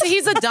 What host?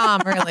 He's a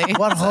dom, really.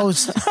 What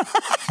host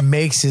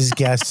makes his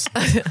guests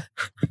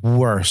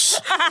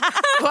worse?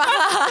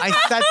 I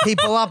set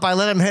people up. I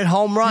let them hit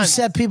home You runs.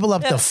 set people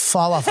up to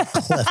fall off a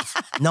cliff.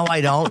 No,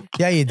 I don't.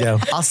 Yeah, you do.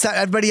 I'll set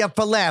everybody up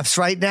for laughs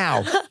right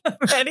now.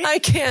 I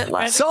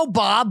can't. So,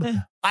 Bob,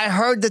 I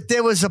heard that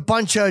there was a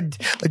bunch of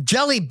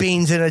jelly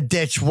beans in a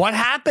ditch. What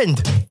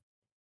happened?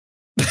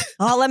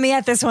 Oh, let me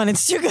at this one.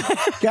 It's too good.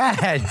 Go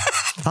ahead.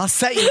 I'll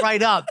set you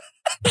right up.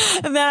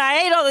 And then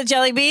I ate all the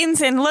jelly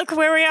beans, and look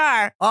where we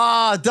are.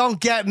 Oh,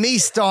 don't get me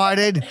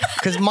started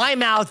because my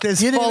mouth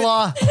is You didn't full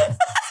of.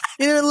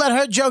 You didn't let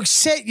her joke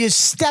sit. You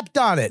stepped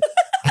on it.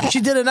 She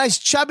did a nice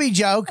chubby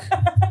joke.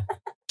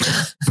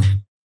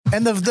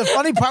 And the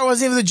funny part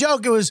wasn't even the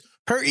joke. It was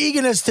her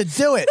eagerness to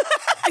do it.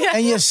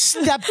 And you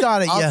stepped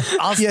on it,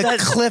 I'll you set-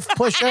 cliff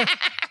pusher.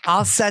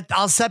 I'll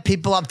set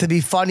people up to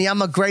be funny.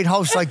 I'm a great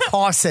host like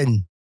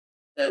Carson.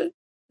 Go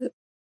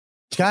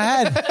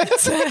ahead.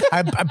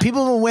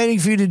 People have been waiting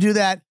for you to do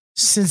that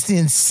since the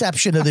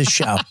inception of this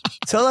show.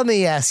 So let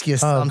me ask you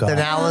something, God.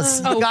 Alice.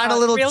 You Oh, got a God,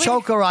 little really?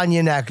 choker on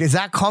your neck. Is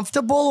that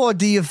comfortable, or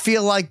do you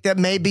feel like that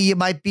maybe you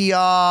might be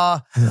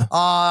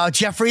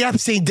Jeffrey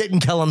Epstein didn't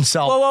kill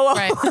himself? Whoa.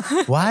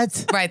 Right.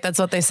 What? Right. That's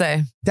what they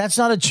say. That's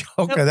not a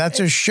choker. That's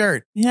a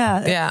shirt.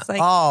 Yeah. Yeah. It's like,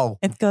 Oh,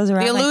 it goes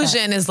around. The like that.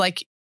 illusion is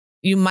like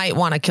you might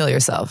want to kill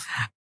yourself.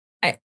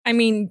 I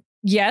mean,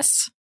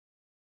 yes.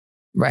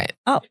 Right.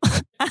 Oh,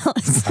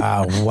 Alice.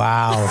 Oh,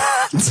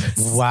 wow.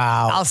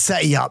 Wow. I'll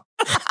set you up.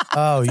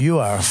 Oh, you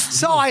are.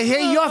 So I hear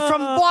you're from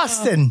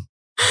Boston.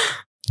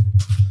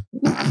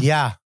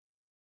 Yeah.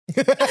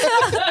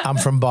 I'm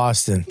from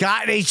Boston.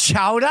 Got any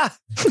chowder?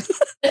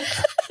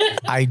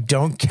 I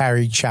don't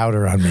carry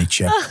chowder on me,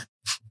 Chip.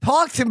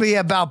 Talk to me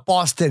about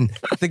Boston.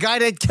 The guy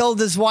that killed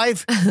his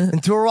wife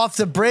and threw her off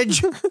the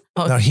bridge.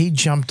 No, he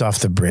jumped off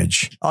the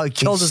bridge. Oh, he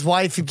killed his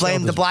wife. He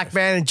blamed the black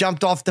man and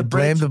jumped off the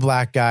bridge. Blamed the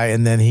black guy,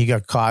 and then he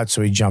got caught,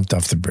 so he jumped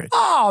off the bridge.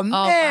 Oh, man.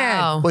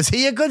 wow. Was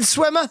he a good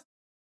swimmer?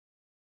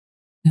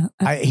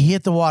 He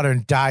hit the water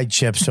and died,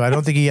 Chip, so I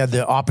don't think he had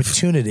the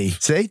opportunity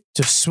See?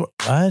 to swim.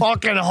 What?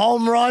 Fucking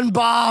home run,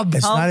 Bob.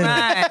 It's All not even.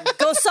 right.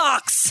 Go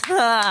Sox.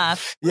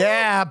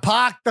 Yeah,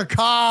 park the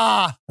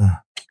car.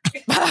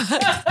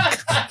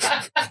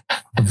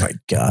 Oh, my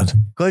God.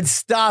 Good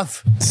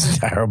stuff. It's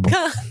terrible.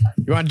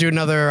 You want to do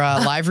another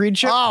live read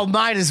show? Oh,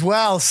 might as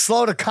well.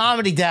 Slow the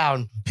comedy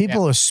down.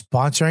 People are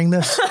sponsoring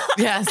this.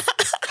 Yes.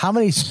 How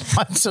many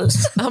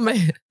sponsors? Oh,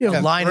 man.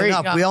 You're lining three.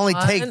 up. We only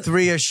Got take one.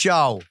 3 a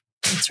show.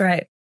 That's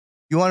right.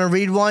 You want to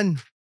read one?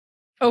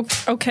 Oh,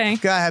 okay.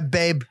 Go ahead,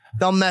 babe.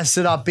 Don't mess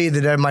it up either.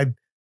 They're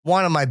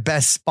one of my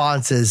best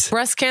sponsors.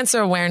 Breast cancer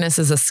awareness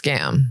is a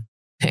scam.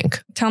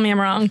 Pink. Tell me I'm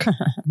wrong.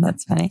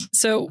 That's funny.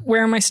 So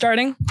where am I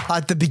starting?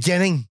 At the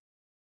beginning.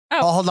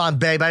 Oh. Hold on,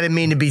 babe. I didn't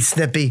mean to be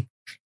snippy.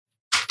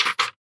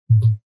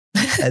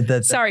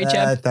 Sorry,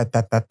 Chip.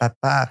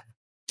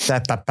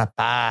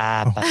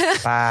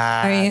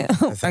 Are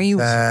you?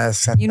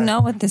 You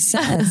know what this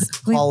says?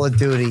 Call of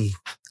Duty.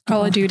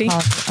 Call of Duty.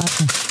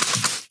 Okay.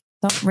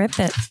 Don't rip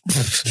it.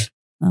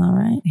 All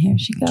right, here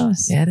she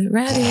goes. Get it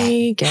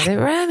ready. Get it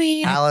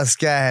ready. Alice,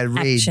 go ahead.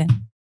 Read.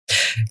 Action.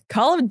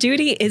 Call of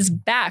Duty is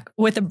back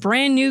with a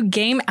brand new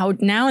game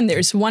out now, and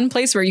there's one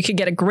place where you can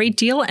get a great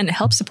deal and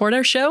help support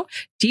our show,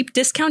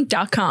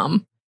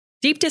 deepdiscount.com.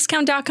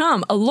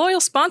 Deepdiscount.com, a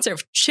loyal sponsor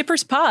of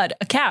Shippers Pod,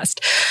 a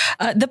cast,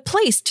 the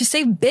place to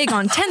save big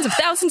on tens of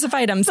thousands of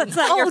items. That's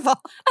not your fault.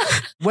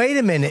 Wait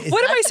a minute.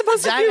 What am I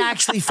supposed to Is do? that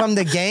actually from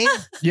the game?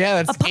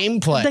 Yeah, that's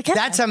gameplay. The cat.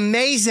 That's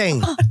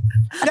amazing.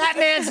 That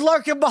man's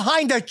lurking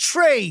behind a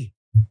tree.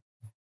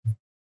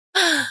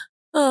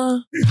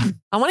 I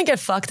want to get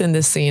fucked in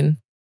this scene.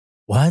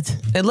 What?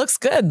 It looks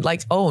good.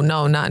 Like, oh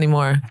no, not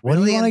anymore. What do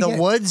Really you in want the to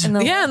get? woods?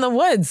 Yeah, in the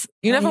woods.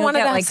 You never you'll wanted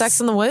get, to have like,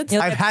 sex in the woods?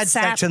 you'll I've get had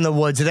sap. sex in the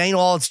woods. It ain't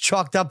all it's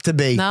chalked up to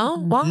be. No?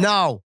 What?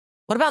 No.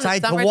 What about So I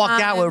in the had to walk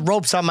summertime? out with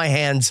ropes on my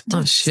hands.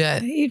 Oh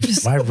shit. You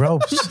just My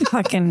ropes.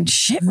 fucking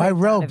shit. My ripped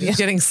out ropes. of you. You're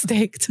getting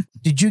staked.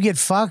 Did you get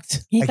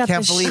fucked? He I got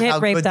can't the believe shit how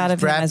raped good out these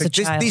of him as a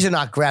graphics. child. These are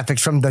not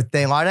graphics from the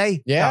thing, are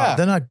they? Yeah. No,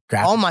 they're not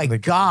graphics. Oh my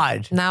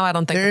God. Now I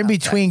don't think They're in about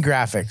between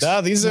graphics.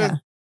 No, these Yeah.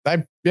 are.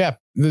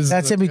 This is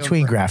That's the in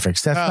between real-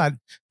 graphics. That's not.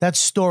 That's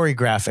story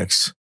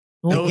graphics.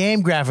 The No.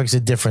 game graphics are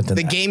different than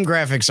The that. game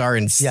graphics are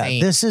Yeah,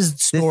 insane. this is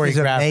story This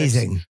is graphics.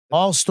 amazing.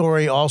 All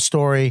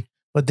story.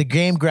 But the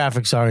game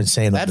graphics are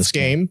insane. on That's this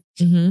game.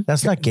 that. Mhm.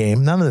 That's not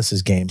game. None of this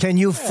is game. Can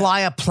you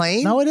fly a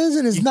plane? No, it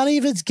isn't. It's not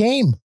even its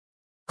game.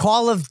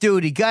 Call of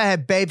Duty. Go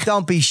ahead, babe.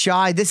 Don't be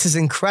shy. This is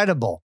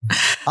incredible.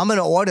 I'm going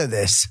to order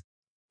this.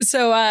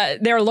 So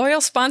they're a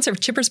loyal sponsor of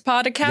Chipper's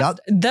Podcast,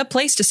 Yep. the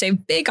place to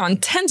save big on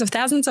tens of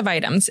thousands of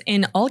items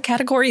in all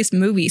categories: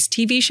 movies,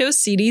 TV shows,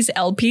 CDs,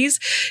 LPs,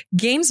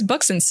 games,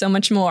 books, and so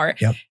much more.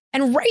 Yep.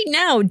 And right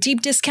now,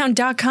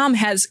 deepdiscount.com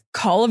has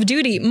Call of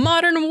Duty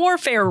Modern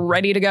Warfare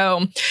ready to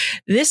go.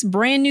 This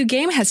brand new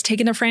game has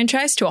taken the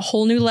franchise to a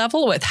whole new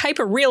level with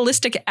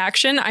hyper-realistic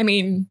action. I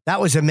mean,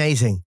 That was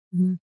amazing.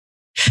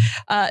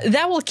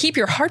 that will keep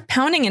your heart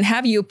pounding and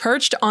have you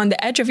perched on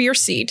the edge of your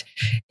seat.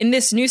 In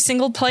this new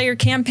single-player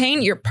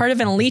campaign, you're part of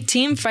an elite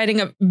team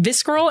fighting a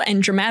visceral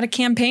and dramatic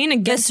campaign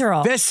against...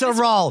 Visceral.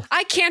 Visceral.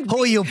 I can't...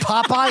 Who are you,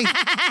 Popeye?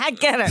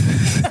 Get her.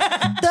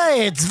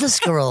 Hey, it's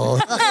visceral.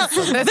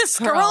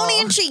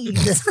 Visceroni and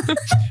cheese.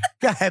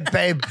 Go ahead,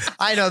 babe.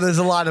 I know there's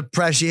a lot of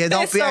pressure here.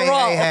 Don't be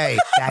hey.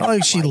 I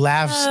like she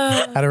laughs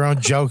at her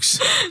own jokes.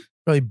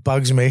 Really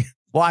bugs me.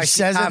 Why? She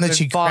says it and then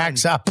she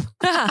cracks up.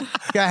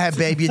 Go ahead,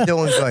 babe. You're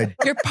doing good.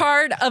 You're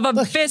part of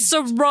a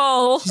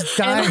visceral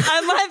Dying.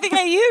 I'm laughing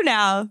at you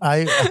now.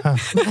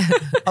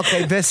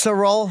 Okay,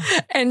 visceral.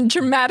 and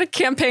dramatic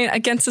campaign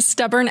against a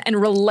stubborn and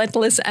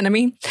relentless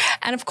enemy.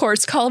 And of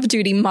course, Call of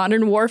Duty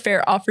Modern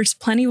Warfare offers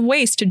plenty of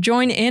ways to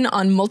join in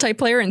on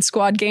multiplayer and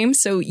squad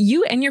games so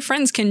you and your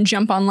friends can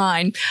jump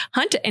online,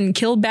 hunt and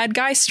kill bad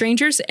guys,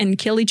 strangers, and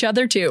kill each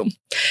other too.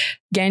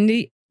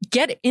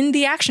 Get in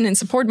the action and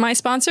support my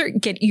sponsor.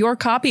 Get your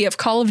copy of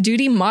Call of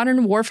Duty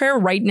Modern Warfare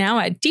right now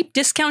at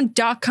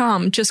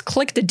deepdiscount.com. Just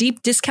click the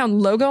Deep Discount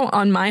logo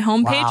on my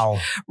homepage, Wow.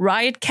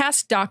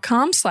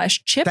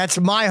 riotcast.com/chip. That's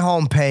my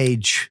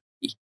homepage.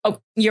 Oh,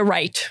 you're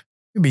right.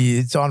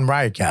 It's on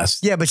Riotcast.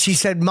 Yeah, but she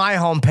said my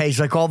homepage.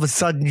 Like all of a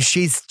sudden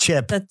she's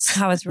Chip. That's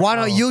how it's. Why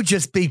don't you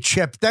just be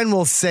Chip? Then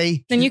we'll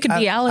see. Then you could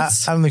be I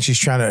Alice. don't think she's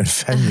trying to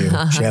offend you,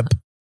 Chip.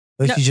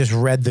 Like No. she just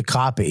read the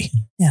copy.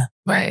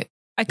 Right.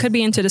 I could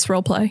be into this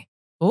role play.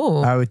 Ooh.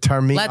 I would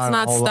turn me Let's on a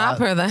not whole stop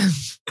lot. her then.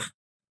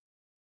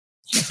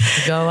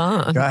 Go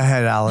on. Go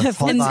ahead, Alice.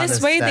 Hold And on this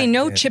a way they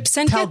know second. Chip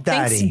sent Tell you.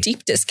 Thanks, Daddy.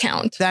 Deep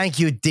Discount. Thank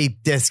you,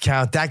 Deep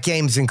Discount. That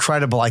game's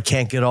incredible. I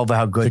can't get over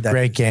how good It's a that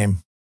great is. game.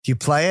 Do you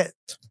play it?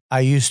 I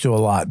used to a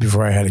lot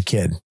before I had a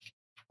kid.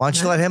 Why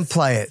don't you let him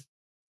play it?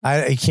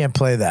 I can't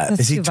play that.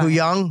 That's Is he too too violent.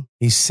 young?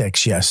 He's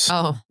 6, yes.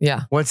 Oh,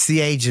 yeah. What's the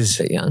ages?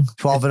 Too young.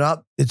 12 and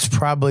up? It's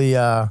probably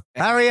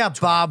Hurry up,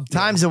 Bob.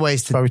 Time's a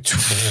waste. probably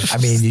I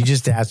mean, you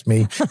just asked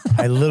me.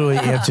 I literally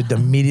answered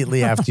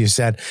immediately after you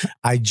said,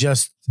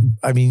 yes.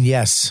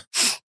 Yes.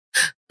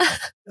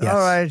 All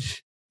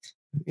right.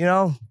 You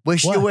know,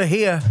 wish What? you were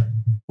here.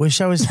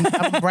 Wish I was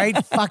I'm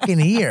right fucking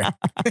here.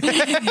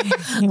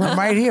 I'm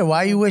right here.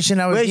 Why are you wishing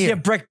I was Where's here? your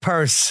brick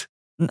purse?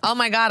 Oh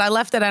my God. I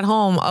left it at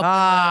home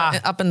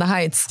up in the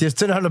heights.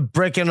 Just another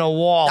brick in the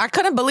wall. I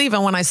couldn't believe it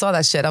when I saw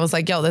that shit. I was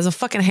like, yo, there's a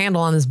fucking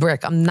handle on this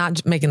brick. I'm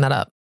not making that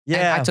up. And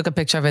Yeah. I took a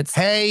picture of it.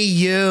 Hey,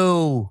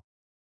 you.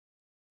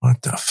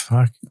 What the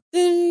fuck?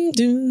 Dun,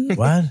 dun.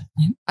 What?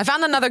 I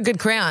found another good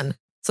crayon.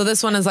 So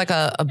this one is like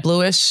a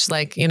bluish,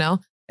 like, you know,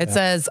 it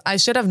says, I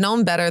should have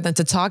known better than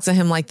to talk to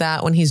him like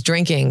that when he's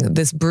drinking.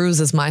 This bruise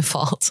is my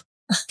fault.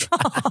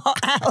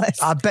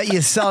 Alice. I bet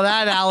you sell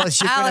that,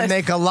 Alice. You're going to Alice.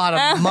 make a lot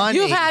of money.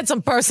 You've had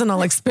some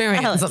personal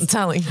experience, Alice. I'm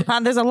telling you.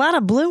 There's a lot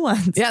of blue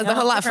ones. Yeah, there's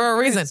a lot for a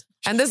reason.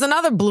 And there's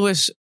another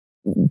bluish,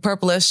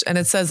 purplish, and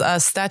it says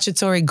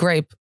statutory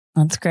grape.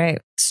 That's great.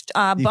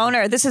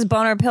 Boner. This is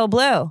Boner Pill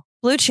Blue.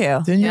 Blue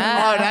Chew. Didn't you?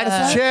 Yeah. Oh,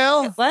 that's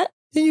chill. What?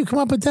 Didn't you come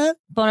up with that?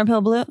 Boner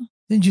Pill Blue?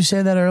 Didn't you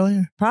say that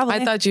earlier? Probably.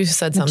 I thought you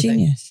said I'm a something.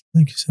 genius. I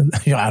think you said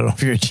that. I don't know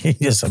if you're a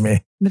genius. I mean,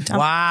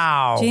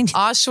 Wow. Genius.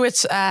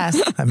 Auschwitz ass.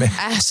 I mean,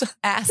 ass.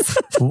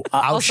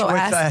 Also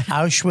Auschwitz. ass.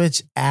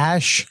 Auschwitz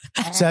ash.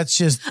 So that's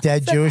just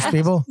dead Jewish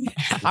people.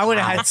 I would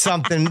have had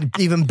something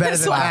even better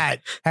than that.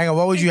 Hang on,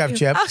 what would you have,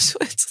 Chip?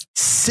 Auschwitz.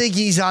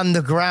 Siggy's on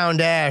the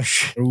ground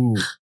ash. Ooh.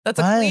 That's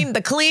What?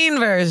 the clean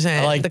version.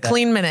 I like the that.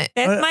 clean minute.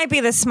 This might be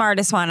the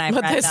smartest one I've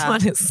But read. this though.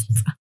 one is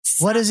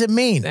What does it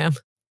mean? damn.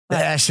 The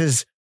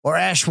ashes or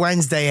Ash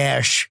Wednesday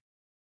ash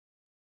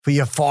for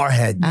your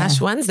forehead. Ash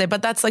Wednesday,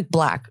 but that's like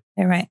black.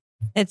 You're right.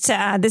 It's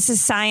this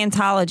is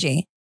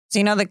Scientology. So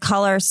you know the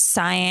color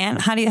cyan.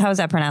 How is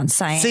that pronounced?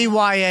 Cyan.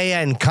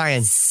 CYAN,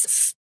 Cayenne.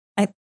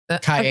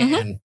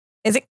 Cayenne.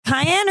 Is it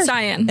cayenne or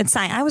Cyan. It's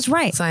cyan. I was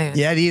right. Cyan.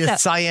 Yeah, do you eat a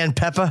So- cayenne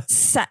pepper?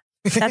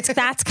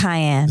 That's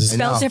cayenne.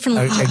 Spelled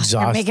differently. You're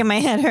Exhausted. making my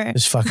head hurt.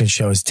 This fucking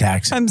show is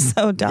taxing. I'm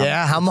so dumb.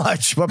 Yeah, how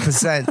much? What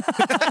percent?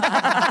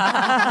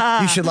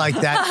 You should like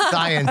that.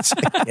 Science.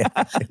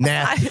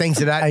 Math, things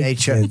of that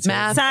nature. It's-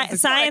 Math.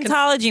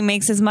 Scientology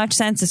makes as much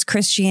sense as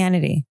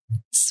Christianity.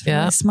 It's really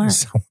Yeah. smart.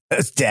 So,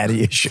 that's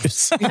daddy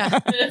issues. Yeah.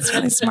 It's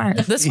really smart.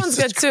 This one's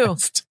good too.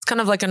 It's kind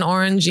of like an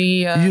orangey.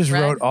 You just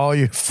red. wrote all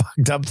your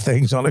fucked up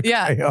things on a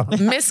Yeah. crayon.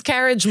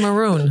 Miscarriage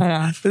maroon. I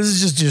know. This is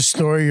just your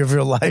story of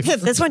your life.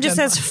 This one just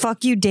says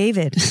 "fuck you,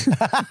 David."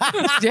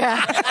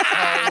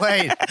 Yeah.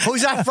 Wait,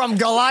 who's that from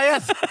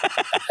Goliath?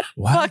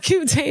 What? Fuck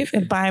you,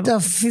 David. The Bible.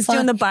 The He's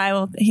doing the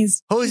Bible.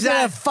 He's Who's Is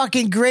that a that?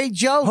 fucking great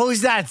joke?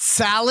 Who's that?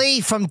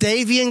 Sally from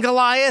Davy and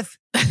Goliath?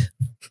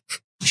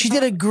 She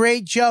did a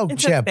great joke,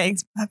 it's Chip,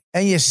 thanks.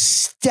 and you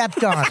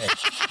stepped on it.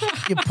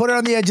 You put her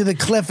on the edge of the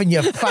cliff and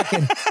you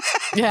fucking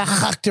Yeah.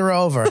 hucked her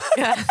over.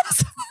 Yeah.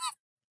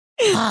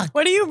 Fuck.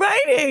 What are you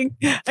writing?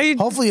 Are you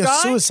Hopefully a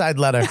drawing? suicide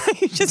letter. Are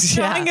you just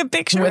drawing a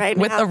picture with, right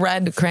with now? a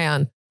red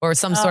crayon or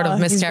some sort Oh, of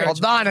he's miscarriage.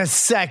 Hold on a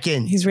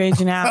second. He's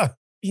raging out.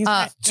 He's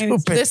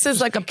Stupid. This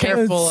is like a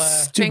Careful, pink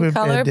Stupid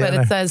color, but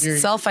bandana. it says You're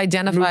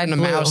self-identified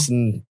Moving the blue. mouse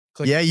and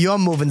click. Yeah, you're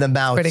moving the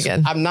mouse. Pretty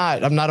good. I'm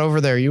not over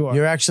there. You are.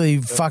 You're actually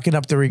fucking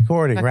up the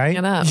recording, Fucking right?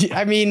 it up.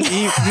 I mean,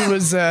 he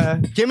was.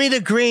 Give me the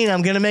green.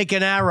 I'm going to make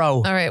an arrow.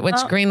 All right, which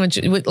green would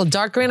you?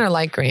 Dark green or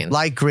light green?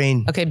 Light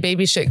green. Okay,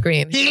 baby shit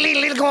green.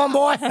 Come on,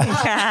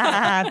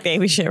 boy.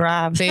 baby shit,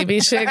 Rob.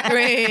 Baby shit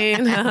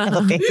green. I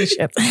love baby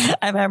shits.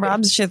 I bet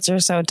Rob's shits are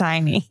so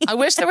tiny. I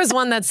wish there was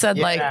one that said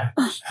like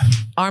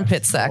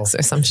armpit sex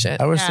or some shit.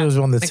 I wish there was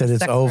one that Like said the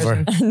it's sex over.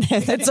 version.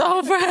 It's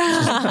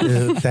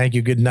over. Thank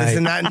you. Good night.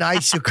 Isn't that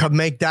nice? You could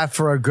make that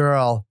for a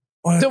girl.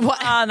 The what?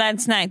 Oh,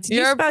 that's nice. Did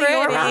you You're spell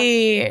your Rob?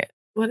 pretty.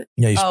 What?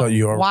 Yeah, you spelled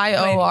your.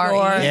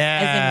 Y-O-R-E.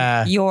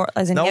 Yeah.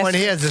 As in No yes. one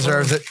here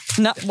deserves it.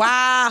 No,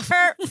 wow,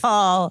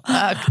 hurtful,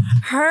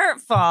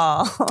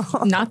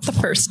 hurtful. Not the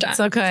first time. It's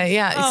okay.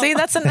 Yeah. Oh. See,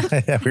 that's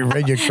an. Yeah, we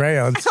read your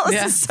crayons. Alice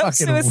Yeah. is so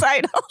Fucking-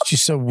 suicidal.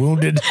 She's so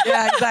wounded.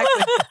 Yeah,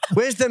 exactly.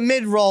 Where's the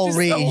mid-roll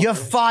read? You're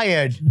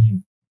fired.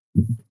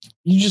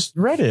 You just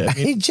read it. I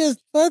mean, He just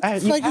what the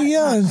fuck are you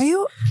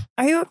on?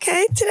 Are you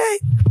okay today?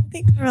 I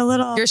think you're a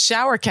little Your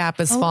shower cap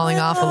is falling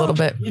off a little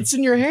bit. it's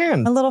in your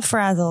hand.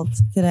 frazzled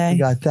today. You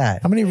got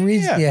that. How many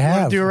reads Yeah, do you you wanna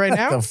have? do it right What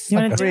now? the You fuck?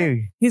 want to do it?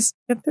 Three. He's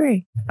got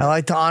 3. I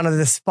like to honor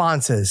the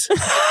sponsors.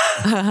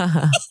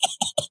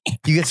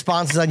 You get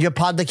sponsors on your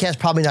podcast?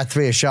 Probably not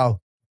 3 a show.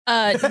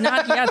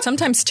 Not yet.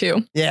 Sometimes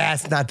 2. Yeah,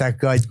 it's not that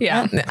good.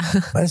 Yeah.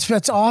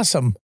 That's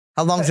awesome.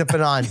 How long's it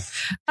been on?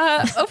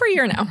 Over a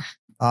year now.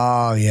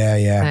 Oh,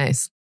 yeah.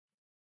 Nice.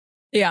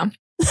 Yeah.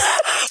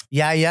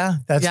 Yeah.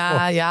 That's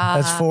Yeah.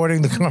 that's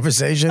forwarding the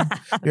conversation.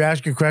 You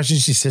ask her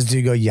questions, she says, "Do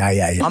you go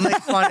yeah?" I'll make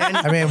fun.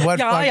 I mean, what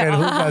Yeah, fucking yeah.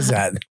 who does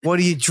that? What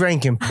are you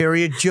drinking?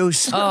 Period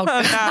juice? Oh,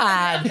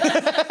 God.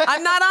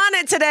 I'm not on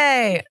it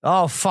today.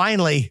 Oh,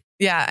 finally.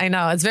 Yeah, I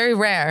know. It's very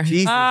rare.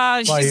 Jesus. Oh,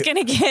 Why she's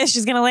you-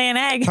 she's gonna lay an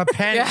egg. Her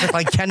pants look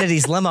like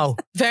Kennedy's limo.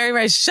 Very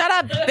rare. Shut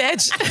up,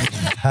 bitch.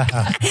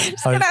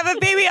 She's gonna have a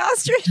baby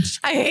ostrich.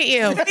 I hate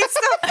you.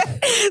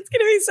 It's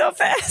gonna be so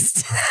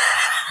fast.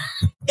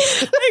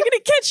 You're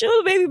gonna catch your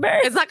little baby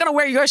bird. It's not going to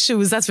wear your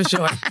shoes, that's for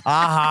sure.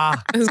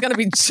 Aha. It's going to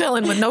be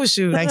chilling with no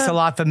shoes. Thanks a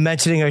lot for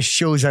mentioning her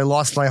shoes. I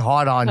lost my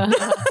heart on.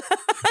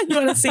 You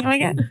want to see him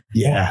again?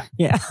 Yeah.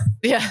 Yeah,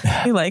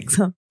 Yeah. he likes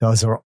them.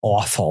 Those are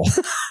awful.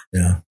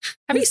 Yeah,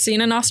 Have you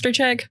seen an ostrich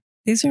egg?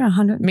 These are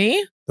 100.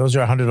 Me? those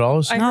are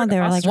 $100. I No, heard they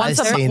were like ostrich-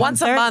 I've seen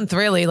Once a month,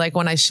 really, like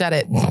when I shed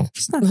it.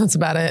 That's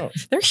about it.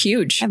 They're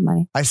huge. I have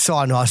money. I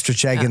saw an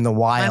ostrich egg in the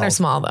Mine are wild.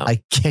 small, though.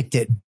 I kicked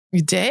it.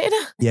 You did?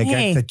 Yeah,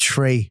 Hey. against the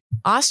tree.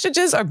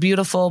 Ostriches are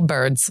beautiful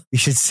birds. You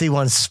should see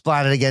one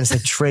splattered against a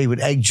tree with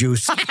egg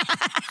juice.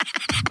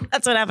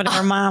 That's what happened to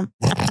her mom.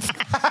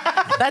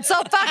 That's so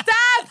fucked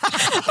up.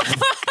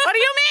 What do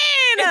you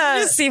mean?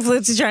 Just see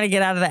Flutzy trying to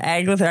get out of the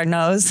egg with her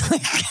nose.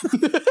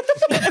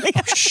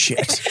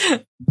 Shit.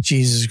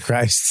 Jesus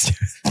Christ.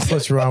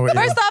 What's wrong with you?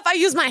 First off, I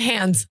use my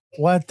hands.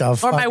 What the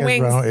fuck my is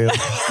wings. wrong with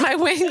you? My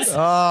wings.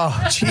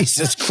 Oh,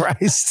 Jesus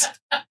Christ.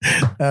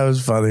 That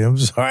was funny. I'm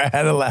sorry. I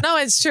had to laugh. No,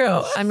 it's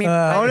true. I mean,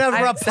 Don't ever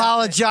I accept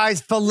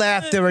apologize for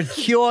laughter. It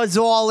cures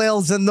all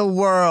ills in the it.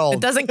 world. It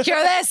doesn't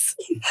cure this.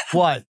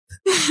 What?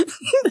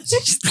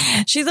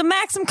 She's a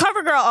Maxim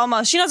cover girl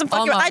almost. She doesn't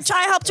fuck you. I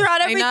helped her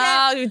out I every day.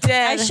 know you did.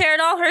 I shared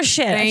all her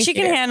shit. And Thank she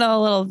can you. handle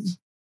a little.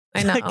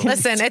 I know.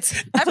 Listen, it's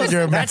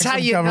You're a That's how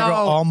Maxim you cover girl, know.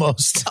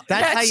 almost.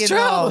 That's how That's you true.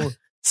 know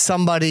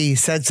somebody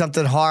said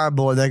something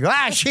horrible. They go,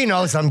 she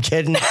knows I'm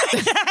kidding.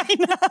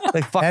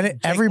 Like, fuck, And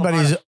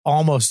everybody's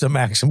almost a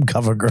Maxim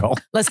cover girl.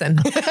 listen.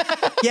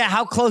 yeah,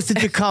 how close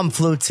did you come,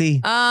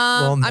 Flutzy?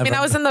 I mean, never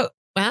I was in the.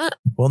 What?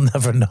 We'll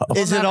never know.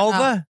 Is it no,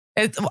 over?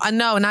 It's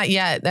no, not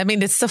yet. I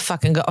mean, it's still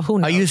fucking go. Who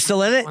knows? Are you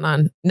still in it? Going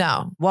on?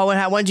 No, Well,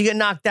 when'd you get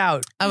knocked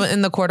out? I was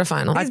in the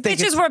quarterfinal. I These think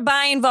bitches were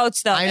buying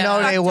votes though. I know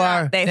fucked they her were.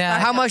 up. They Yeah.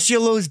 fucked How her much did you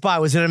lose by?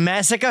 Was it a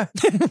massacre?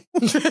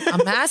 A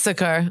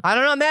massacre. I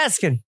don't know. I'm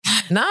asking.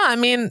 No, I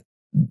mean,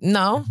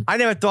 no. I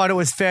never thought it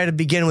was fair to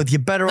begin with. You're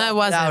better No, off it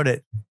wasn't. without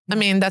it. I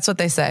mean, that's what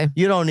they say.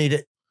 You don't need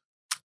it.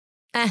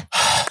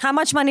 How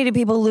much money do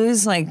people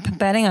lose like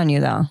betting on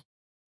you though?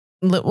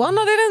 Well,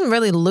 no, they didn't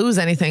really lose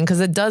anything because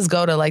it does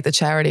go to like the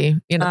charity.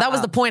 You know, that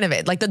was the point of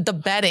it, like the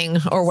betting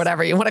or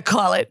whatever you want to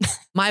call it.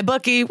 My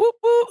bookie, whoop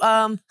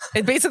whoop.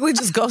 It basically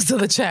just goes to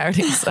the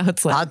charity. So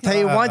it's I'll like tell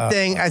you one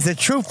thing. As a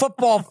true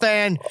football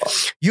fan,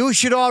 you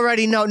should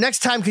already know. Next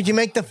time, could you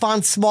make the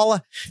font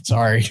smaller?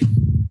 Sorry.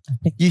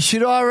 You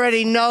should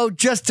already know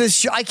just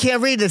as I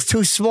can't read it. It's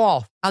too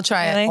small. I'll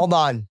try Really? it. Hold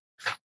on.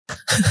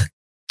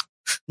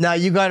 No,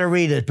 you got to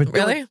read it. But do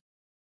Really? it.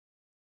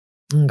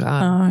 Oh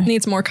God.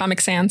 Needs more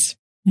Comic Sans.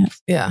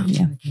 Yeah,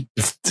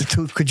 It's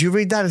could you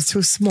read that? It's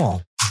too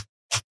small.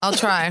 I'll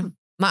try.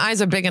 My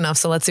eyes are big enough,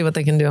 so let's see what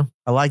they can do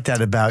I like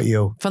that about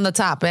you. from the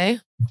top. Eh?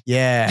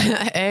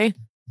 Yeah. Eh?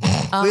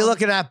 We're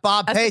looking at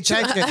Bob. Pay that's the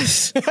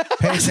attention.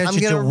 Pay attention I'm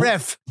going to to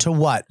riff. To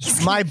what?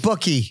 My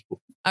bookie.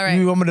 All right.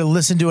 You want me to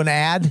listen to an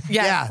ad?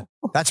 Yes. Yeah.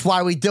 That's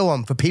why we do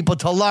them, for people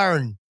to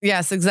learn.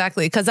 Yes,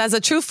 exactly. Because as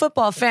a true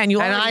football fan, you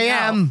And already I know.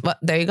 am. But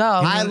there you go.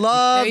 I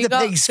love There you the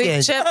go.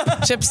 pigskin. See,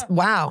 chips.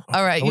 Wow.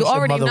 All right. I You wish your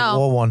already mother know.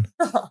 wore one.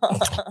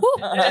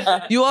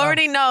 You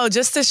already know,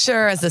 just as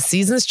sure as the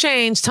seasons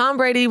change, Tom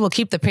Brady will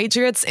keep the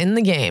Patriots in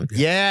the game.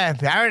 Yeah.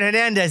 Aaron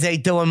Hernandez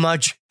ain't doing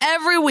much.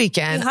 Every He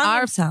weekend, hung our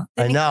himself.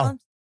 I Didn't he know. kill him?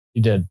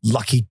 You did.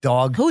 Lucky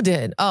dog. who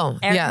did? Oh,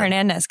 Aaron yeah.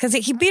 Hernandez, because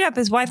he beat up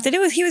his wife.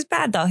 He was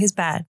bad though. He's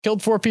bad.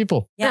 Killed 4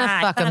 people. Yeah,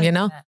 I fuck thought him, he you was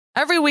know? bad.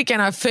 Every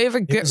weekend, our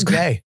favorite It was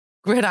gay.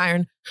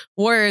 gridiron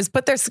warriors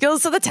put their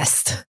skills to the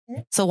test.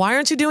 So why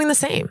aren't you doing the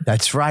same?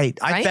 That's right.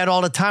 I Right? bet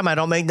all the time. I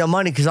don't make no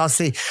money because I'll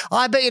see,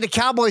 I bet you the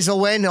Cowboys will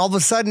win. All of a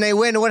sudden they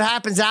win. And what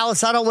happens,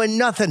 Alice? I don't win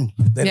nothing.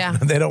 Yeah.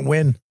 They don't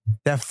win.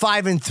 They're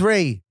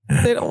 5-3.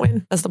 They don't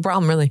win. That's the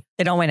problem, really.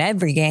 They don't win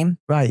every game.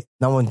 Right.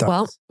 No one does.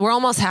 Well, we're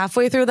almost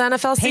halfway through the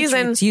NFL season.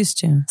 Patriots used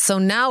to. So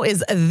now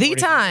is the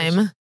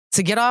time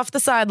to get off the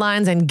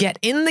sidelines and get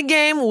in the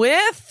game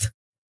with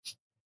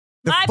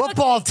the My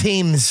football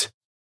teams.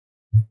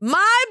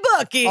 My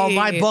Bookie. Oh,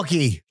 my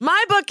bookie.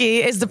 My Bookie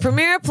is the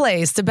premier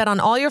place to bet on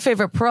all your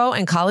favorite pro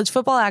and college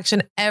football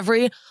action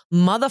every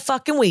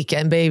motherfucking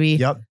weekend, baby.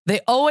 Yep.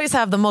 They always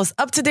have the most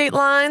up-to-date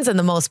lines and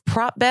the most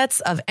prop bets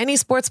of any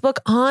sportsbook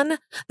on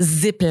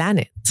the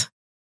planet.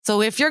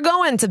 So if you're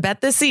going to bet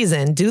this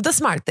season, do the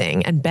smart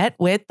thing and bet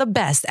with the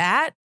best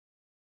at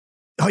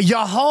Oh,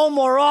 your home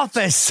or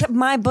office.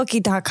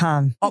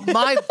 MyBookie.com. Oh,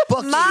 my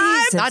bookie.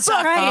 My Not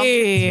 .com.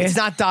 Bookie. It's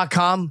not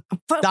 .com.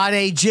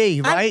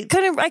 .ag, right?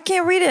 I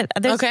can't read it.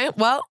 There's- Okay,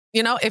 well,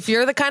 you know, if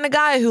you're the kind of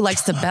guy who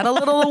likes to bet a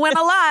little and win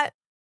a lot,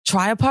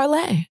 try a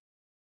parlay.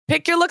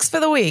 Pick your looks for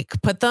the week,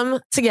 put them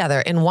together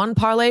in one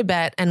parlay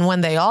bet, and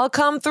when they all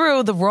come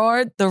through, the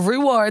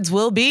rewards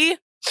will be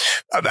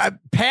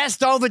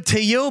Passed over to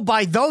you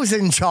by those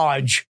in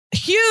charge.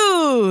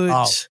 huge.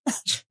 Oh.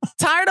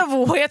 Tired of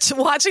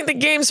watching the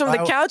games from the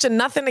couch and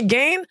nothing to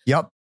gain?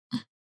 Yep.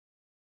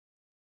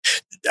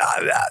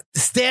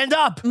 Stand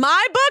up.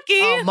 My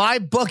Bookie Oh, my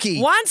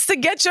bookie. wants to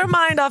get your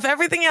mind off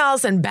everything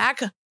else and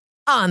back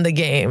on the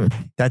game.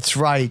 That's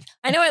right.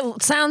 I know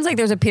it sounds like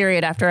there's a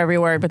period after every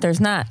word, but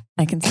there's not.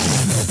 I can see.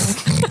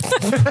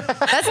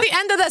 That's the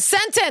end of the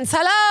sentence.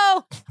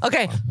 Hello.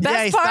 Okay. Yeah,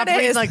 Best stop part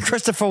reading is like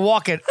Christopher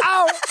Walken.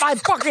 Ow, my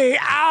bookie.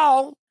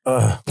 Ow.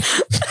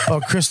 Oh,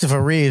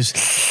 Christopher Reeves.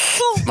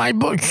 My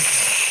book.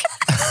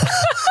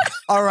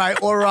 All right.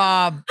 Or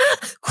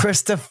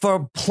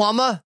Christopher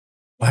Plummer.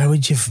 Why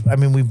would you? I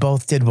mean, we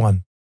both did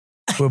one.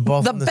 We're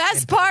both the on best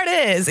same- part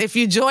is if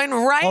you join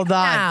right Hold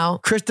on. now.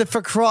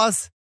 Christopher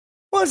Cross.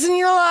 What's in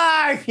your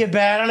life? You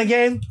bad on a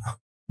game?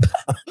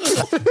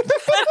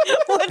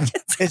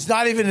 It's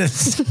not even.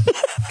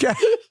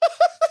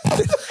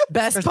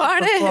 Best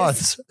part is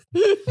Cross.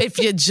 if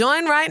you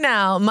join right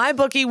now, my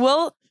bookie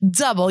will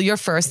double your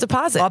first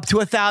deposit. Up to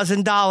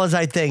 $1,000,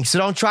 I think. So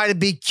don't try to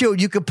be cute.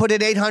 You could put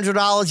in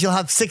 $800, you'll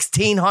have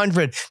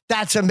 $1,600.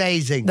 That's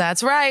amazing.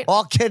 That's right.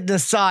 All kidding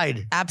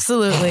aside,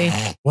 Absolutely.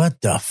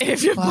 What the fuck?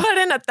 If you put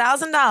in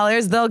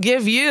 $1,000, they'll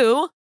give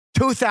you,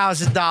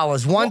 $2,000,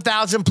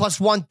 $1,000 plus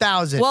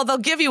 $1,000. well, they'll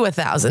give you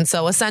 $1,000.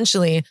 So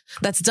essentially,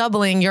 that's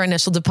doubling your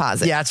initial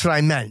deposit. Yeah, that's what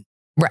I meant.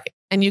 Right.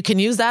 And you can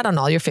use that on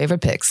all your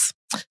favorite picks.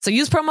 So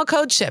use promo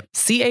code CHIP,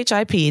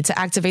 CHIP, to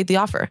activate the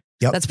offer.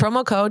 Yep. That's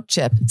promo code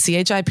CHIP,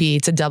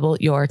 CHIP, to double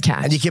your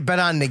cash. And you can bet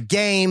on the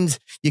games.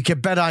 You can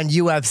bet on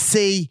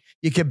UFC.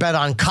 You can bet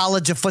on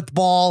college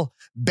football,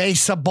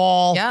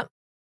 baseball. Yep.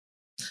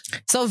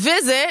 So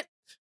visit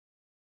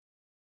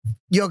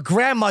Your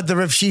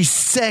grandmother if she's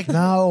sick.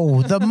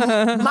 No, the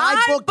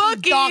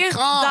MyBookie.com.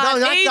 No,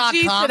 not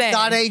 .ag .com. today.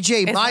 .ag.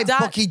 It's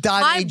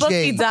MyBookie.ag.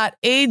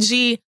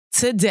 MyBookie.ag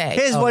today.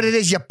 Here's what it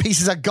is, you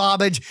pieces of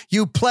garbage.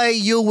 You play,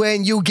 you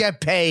win, you get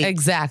paid.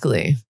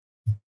 Exactly.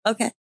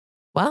 Okay.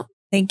 Well,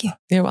 Thank you.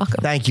 you're welcome.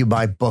 Thank you,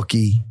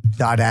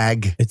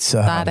 MyBookie.ag. it's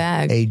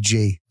 .ag.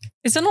 AG.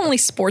 Is it only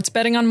sports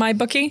betting on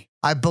MyBookie?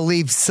 I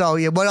believe so.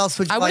 Yeah. What else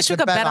would you I like wish to we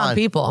could bet on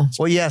people.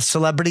 Well, yes,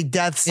 celebrity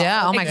deaths.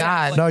 Yeah. Oh my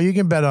Exactly. God. no. You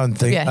can bet on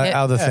Yeah, hit-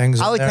 other things.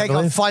 I would there, take I a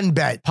believe. fun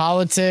bet.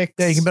 Politics.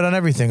 Yeah, you can bet on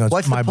everything.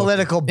 What's the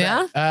political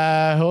bet?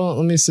 Yeah. Hold on,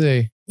 let me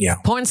see.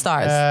 Porn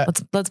stars.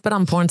 Let's bet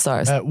on porn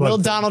stars. Will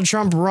Donald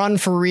Trump run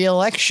for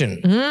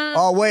re-election? Mm.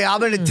 Oh, wait, I'm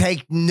going to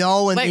take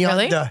no in Wait, the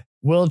really? under.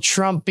 Will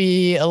Trump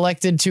be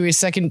elected to a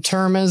second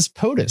term as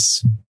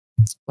POTUS?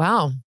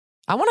 Wow.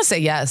 I want to say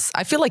yes.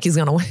 I feel like he's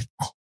going to win.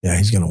 Yeah,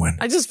 he's gonna win.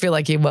 I just feel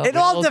like he will. It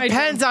all Well,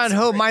 depends on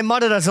who. My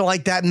mother doesn't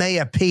like that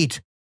Mayor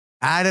Pete.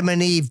 Adam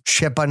and Eve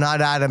Chip are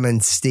not Adam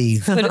and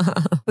Steve.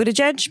 Booty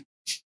judge.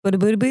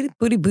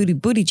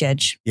 Booty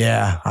judge.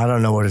 Yeah, I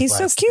don't know what his He's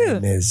so last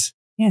cute. name is.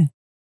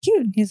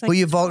 Cute. He's like, Who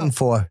you voting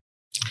for?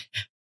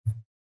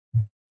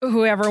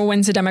 Whoever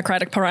wins the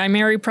Democratic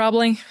primary,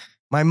 probably.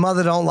 My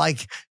mother don't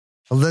like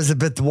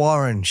Elizabeth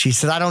Warren. She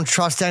said, I don't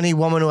trust any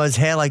woman who has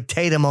hair like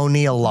Tatum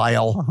O'Neal,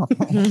 Lyle.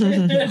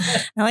 I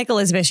like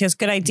Elizabeth. She has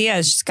good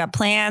ideas. She's got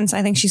plans.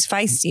 I think she's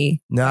feisty.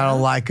 No, I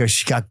don't like her.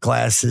 She got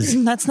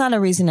glasses. That's not a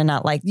reason to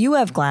not like. You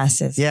have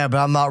glasses. Yeah, but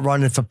I'm not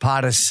running for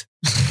POTUS.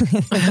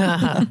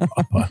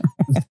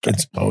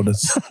 It's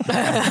POTUS.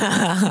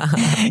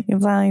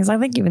 He's like, I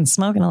think you've been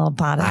smoking a little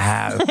pot. I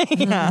have.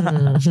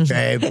 Yeah.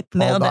 Babe, hold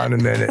Nailed on it.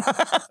 a minute.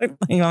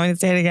 You want me to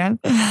say it again?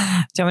 Do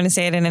you want me to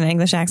say it in an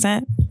English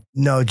accent?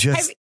 No,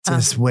 just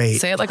wait.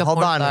 Say it like a Hold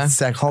porn on star. a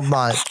sec. Hold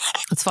on.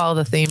 Let's follow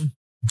the theme.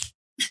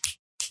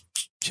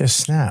 Just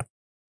snap.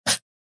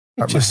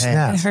 My Just hand.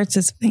 snap. It hurts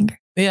his finger.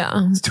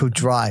 Yeah. It's too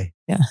dry.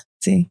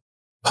 See?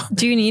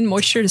 Do you need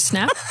moisture to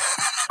snap?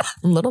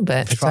 A little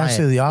bit. It's Try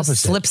actually the Just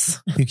opposite.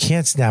 slips. You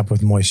can't snap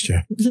with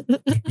moisture.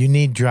 You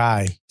need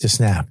dry to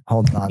snap.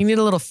 Hold on. You need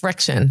a little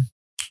friction.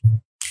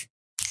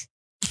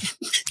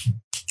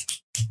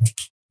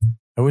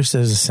 I wish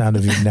there was a sound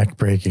of your neck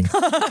breaking.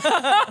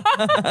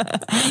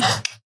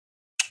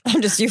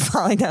 I'm just you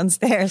falling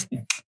downstairs.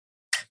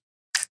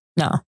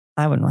 No,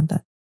 I wouldn't want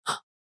that.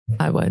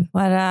 I would.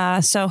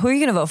 But so who are you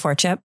going to vote for,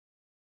 Chip?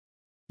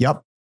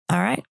 Yep. All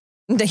right.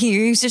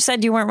 You just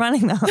said you weren't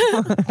running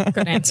though.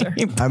 Good answer.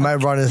 I might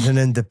run as an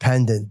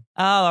independent.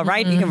 Oh, all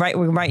right. You can write.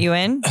 We can write you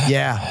in.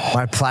 Yeah.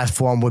 My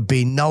platform would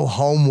be no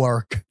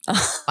homework.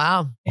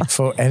 Wow.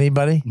 For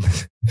anybody,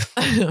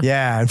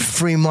 Yeah. And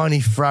free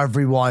money for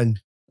everyone.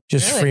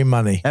 just Really? free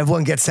money.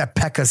 Everyone gets their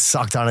pecker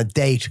sucked on a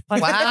date. Wow.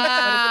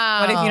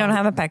 What if you don't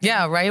have a peck?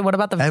 Yeah, right. What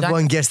about the vagina?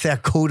 Everyone gets their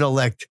cooter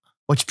licked.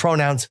 Which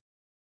pronouns?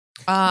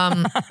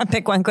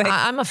 Pick one quick.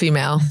 I'm a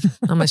female.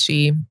 I'm a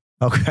she.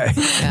 Okay.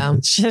 Yeah.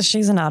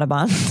 She's an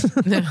Audubon.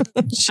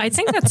 I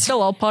think that's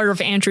still all part of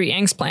Andrew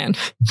Yang's plan.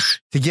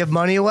 To give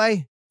money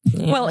away?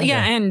 Well,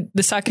 yeah, and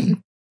the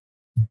second.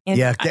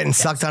 Yeah. Getting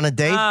sucked on a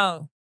date?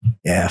 Oh,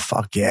 Yeah.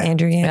 Fuck yeah.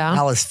 Andrew. Yeah. Yeah.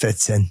 Alice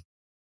fits in.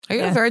 Are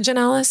you Yeah. a virgin,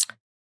 Alice?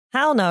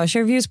 Hell no. She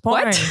reviews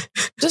porn. What?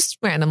 Just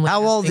randomly.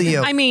 How old are you?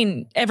 I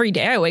mean, every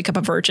day I wake up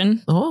a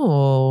virgin.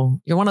 Oh,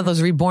 you're one of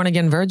those reborn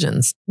again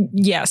virgins.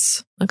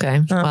 Yes.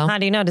 Okay. Well, How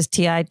do you know? Does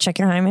T.I. check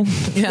your hymen?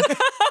 yeah.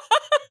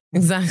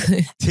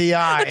 Exactly.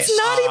 T.I. It's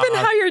not even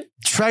how you're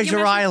Treasure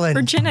you mentioned Island.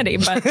 virginity,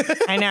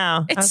 but I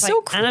know. It's I was so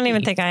like, I don't even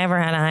creepy. think I ever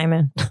had a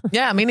hymen.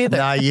 Yeah, me neither.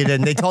 No, you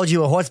didn't. They told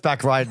you a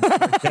horseback ride. Is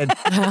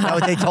that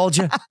what they told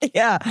you?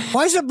 Yeah.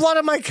 Why is there blood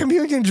on my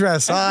communion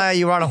dress?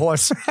 You were on a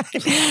horse.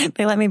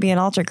 They let me be an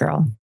altar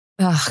girl.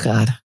 Oh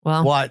God.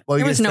 Well, What? What were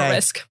there you was gonna no say?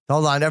 risk.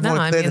 Hold on. Everyone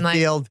No, I clear mean, the like-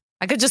 field.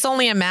 I could just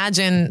only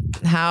imagine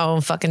how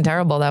fucking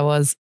terrible that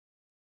was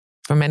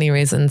for many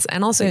reasons,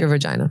 and also your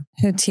vagina.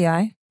 Who,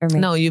 T.I. or me?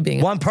 No, you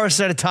being. One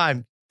person at a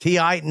time.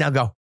 T.I. Now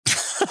go.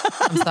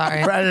 I'm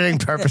sorry. For editing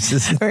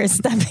purposes. We're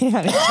stepping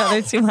on each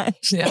other too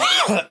much. Yeah.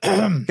 Go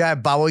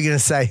ahead, Bob. What are you going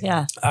to say?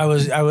 Yeah. I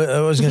was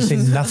going to say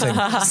nothing.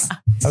 I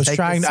was Take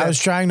trying. a sip. I was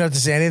trying not to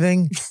say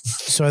anything,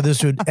 so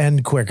this would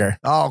end quicker.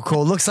 Oh,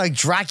 cool. Looks like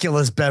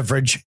Dracula's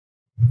beverage.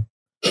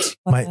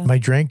 My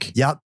drink,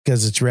 Yep.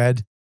 because it's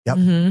red.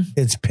 Mhm.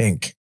 It's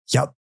pink.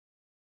 Yep.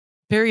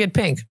 Period.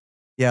 Pink.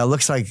 Yeah, it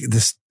looks like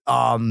this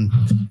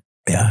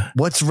Yeah.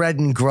 What's red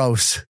and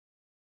gross?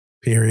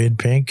 Period.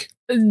 Pink.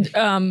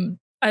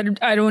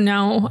 I don't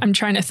know. I'm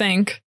trying to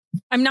think.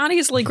 I'm not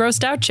easily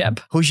grossed out, Chip.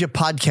 Who's your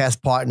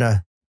podcast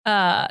partner?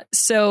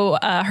 So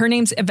her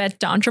name's Yvette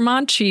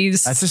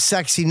D'Entremont. That's a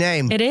sexy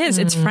name. It is.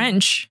 It's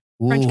French.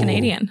 French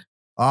Canadian.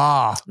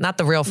 Ah, Not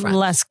the real French.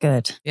 Less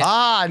good.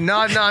 Yeah. no.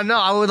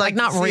 I would like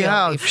not to see really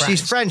how French.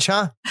 she's French,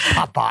 huh?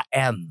 Papa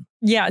M.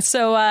 Yeah.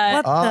 So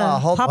What the?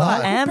 hold Papa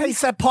on. M? Who pays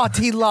that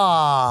party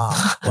law?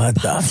 What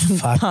the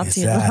fuck is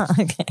that?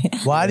 Okay.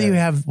 Why do you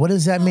have? What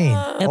does that mean?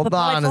 Hold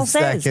on a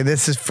second.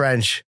 This is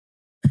French.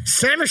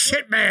 Sam a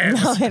shit man.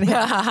 No, it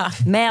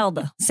is.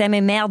 Merde.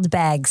 Sammy merde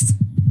bags.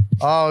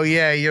 Oh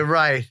yeah, you're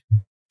right.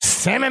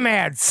 Sam a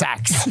mad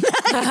sacks.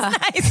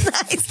 nice.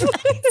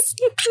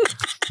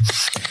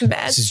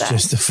 Bad This is stuff.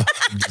 just a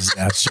fucking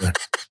disaster.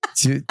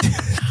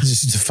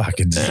 This is a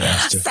fucking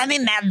disaster. Sammy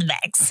merde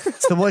bags.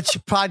 So what's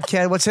your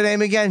podcast? What's her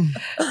name again?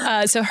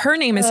 So her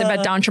name is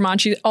Yvette D'Entremont.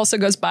 She also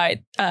goes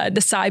by the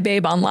Psy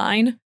Babe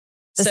online.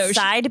 The So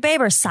side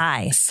babe or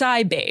sigh?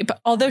 Psy Babe.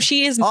 Although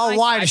she is. Oh, my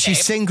why? Psy Does she babe.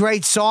 sing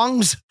great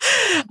songs?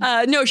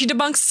 No, she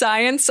debunks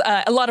science.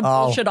 A lot of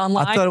bullshit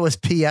online. I thought it was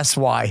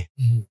PSY.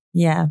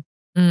 Yeah.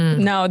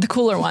 No, the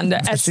cooler one.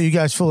 The So you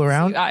guys fool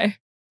around? SUI.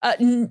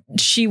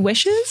 She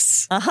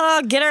wishes.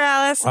 Get her,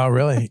 Alice. Oh,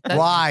 really?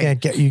 Why?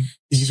 Can't get you.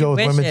 You go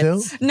with women too?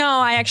 wishes. No,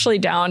 I actually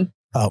don't.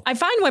 Oh. I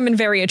find women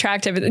very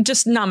attractive. It's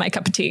just not my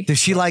cup of tea. Does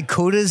she like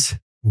cooties?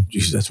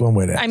 Jeez, that's one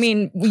way to. I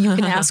mean, you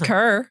can ask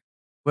her.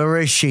 Where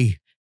is she?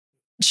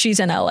 She's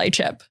in LA,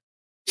 Chip.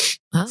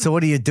 So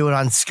what do you do it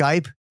on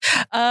Skype?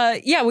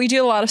 Yeah, we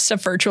do a lot of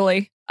stuff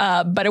virtually.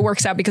 But it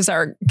works out because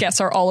our guests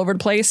are all over the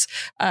place.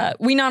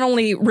 We not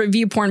only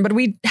review porn, but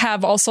we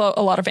have also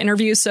a lot of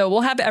interviews. So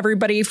we'll have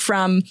everybody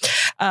from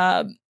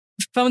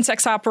phone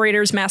sex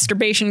operators,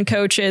 masturbation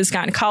coaches,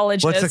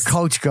 gynecologists. What's a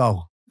coach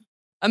go?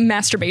 A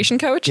masturbation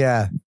coach?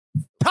 Yeah.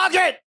 Tug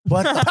it!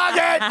 What? Tug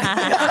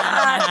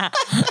it!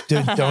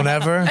 Dude, don't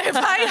ever. If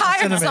I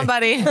hired Listen to me.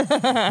 somebody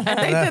and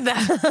they did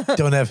that,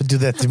 Don't ever do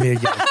that to me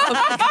again.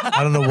 I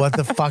don't know what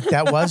the fuck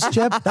that was,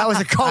 Chip. That was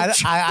a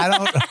coach. I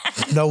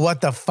don't know what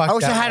the fuck. I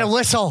wish I that had a was.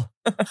 whistle.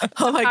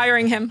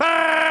 Hiring him.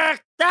 Get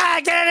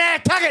in there!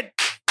 Tug it!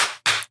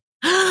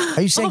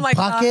 Are you saying Oh my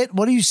God. pocket?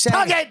 What are you saying?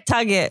 Tug it!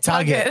 Tug it.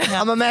 Tug it.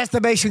 I'm a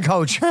masturbation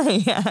coach.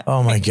 Yeah.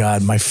 Oh my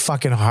God, my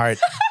fucking heart.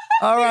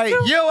 All right,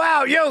 you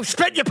out. You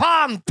spit your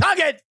palm. Tug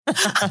it.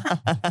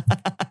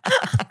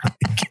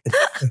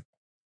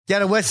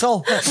 Get a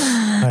whistle. I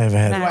haven't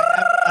had.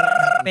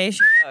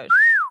 Masturbation coach.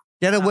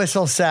 Get a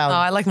whistle oh, sound.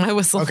 I like my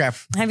whistle. Okay.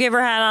 Have you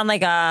ever had on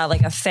like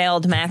a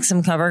failed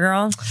Maxim cover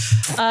girl?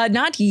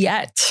 Not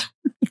yet.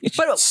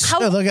 But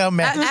Oh, look how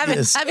mad Have, he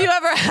is. have you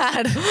ever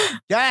had?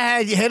 Go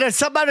ahead. You hit her.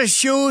 Some other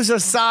shoes or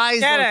size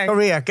Get or her.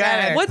 career. Go Get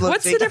ahead. her.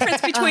 what's the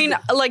difference between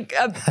like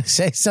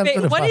Say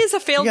something. what about- is a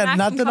failed You got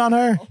Maxim nothing on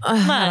her.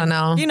 I don't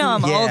know. You know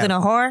I'm Yeah. old and a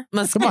whore.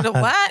 Mosquito.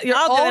 What? You're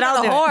I'll do old it, I'll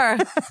and a do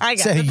whore. I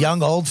got Say it.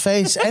 young old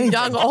face. Anything.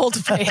 Young old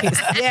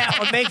face. Yeah,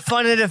 or make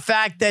fun of the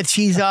fact that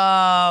she's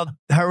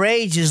her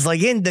age is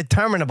like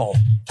indeterminable.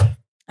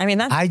 I mean,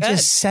 that's I good.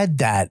 just said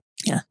that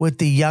Yeah. with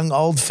the young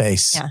old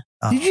face. Yeah.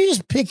 Did you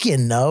just pick your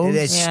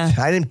nose? Yeah.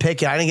 I didn't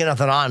pick it. I didn't get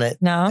nothing on it.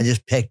 No. I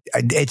just picked.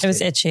 It was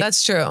itchy.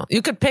 That's true.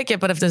 You could pick it,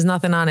 but if there's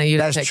nothing on it, you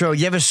That's pick true.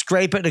 You ever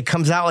scrape it and it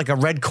comes out like a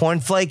red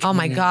cornflake? Oh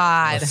my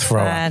God.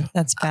 Throw up. bad.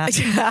 That's bad.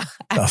 Yeah,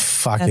 The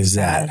fuck That's is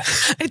that?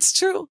 bad. it's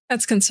true.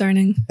 that's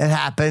concerning. It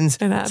happens.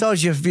 It happens. So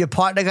is your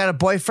partner got a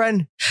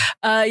boyfriend?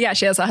 Yeah,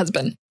 she has a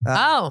husband.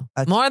 Oh,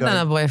 that's more good. than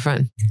a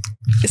boyfriend.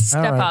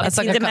 Step All right. out. That's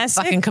like he a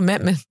domestic? fucking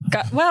commitment.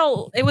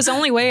 Well, it was the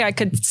only way I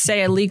could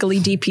say I legally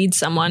DP'd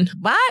someone.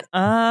 What?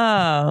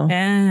 Oh.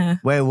 Yeah.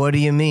 Wait, what do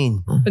you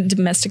mean? A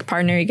domestic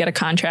partner, you get a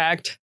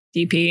contract,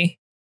 DP.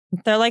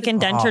 They're like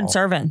indentured Oh.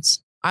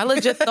 servants. I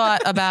legit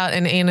thought about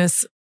an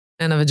anus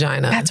and a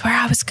vagina. That's where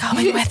I was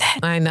going with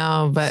it. I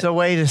know, but So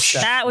wait a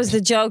second. That was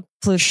the joke.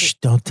 Shh,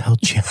 don't tell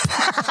Chip.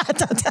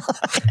 Don't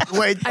tell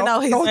Wait, I know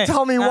don't, he's- don't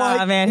tell me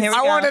what. Oh, man, here we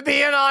I go. want to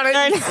be in on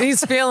it.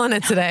 he's feeling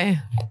it today.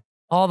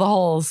 All the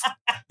holes.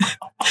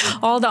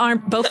 All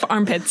the both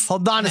armpits.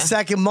 Hold on a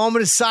second.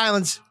 Moment of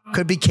silence.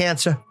 Could be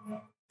cancer.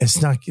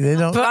 It's not. They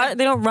don't.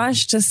 They don't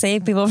rush to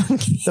save people from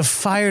cancer. The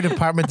fire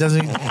department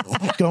doesn't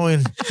go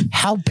and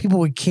help people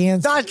with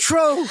cancer. Not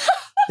true.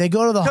 They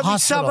go to the Could be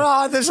hospital.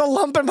 something. There's a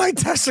lump in my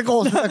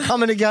testicles. They're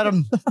coming to get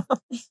them.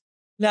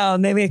 No,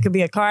 maybe it could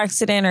be a car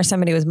accident or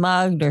somebody was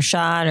mugged or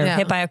shot or Yeah.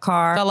 hit by a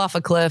car. Fell off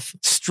a cliff.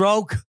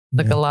 Stroke.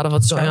 Like a lot of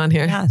what's going on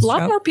here. Yeah, A lot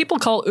stroke. more people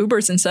call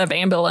Ubers instead of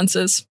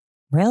ambulances.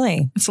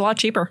 Really? It's a lot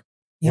cheaper.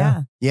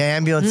 Yeah. Yeah,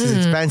 ambulance is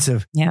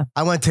expensive. Yeah.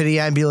 I went to the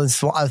ambulance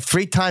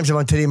 3 times. I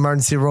went to the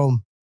emergency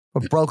room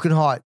with broken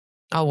heart.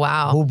 Oh,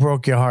 wow. Who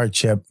broke your heart,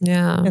 Chip?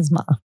 Yeah. His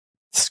mom.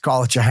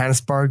 Scarlett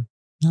Johannesburg.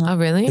 Oh,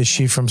 really? Is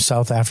she from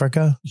South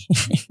Africa?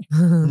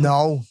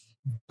 No.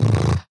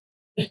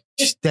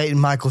 She's dating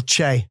Michael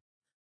Che.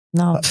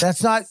 No,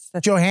 That's not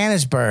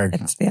Johannesburg.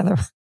 it's the other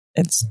one.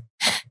 It's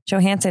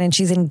Johansson, and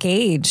she's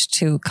engaged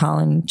to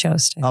Colin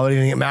Jost. Oh, are you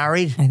going to get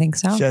married? I think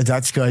so. Yeah,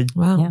 that's good.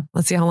 Wow. Yeah.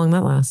 Let's see how long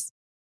that lasts.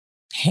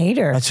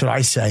 Hater. That's what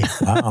I say.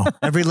 Wow.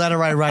 Every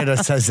letter I write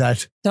says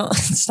that. Don't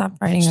stop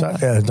writing. So,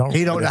 yeah, don't.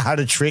 He don't know how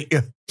to treat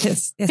you.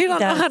 Yes, He don't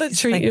know how to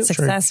treat like you.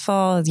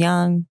 Successful,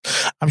 young.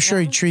 I'm sure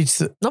he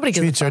treats Nobody gives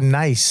a treats her fuck.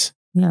 nice.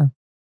 Yeah.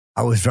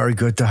 I was very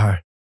good to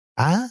her.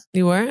 Huh?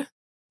 You were?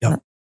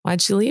 Yep.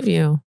 Why'd she leave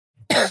you?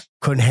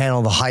 Couldn't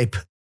handle the hype.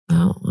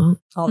 Oh,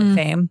 well, All the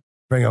fame.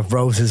 Bring up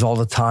roses all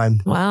the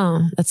time.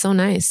 wow. That's so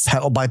nice.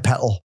 Petal by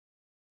petal.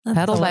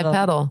 Pedal by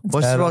pedal.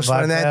 What's the Petal most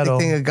by romantic petal.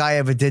 thing a guy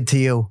ever did to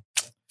you?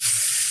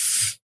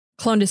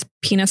 Cloned his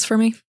penis for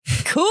me.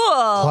 Cool.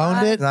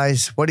 Cloned it.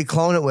 Nice. What do you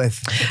clone it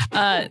with?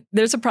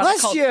 There's a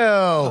product Bless called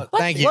you.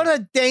 Thank you. What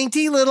a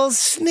dainty little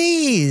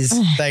sneeze.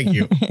 Thank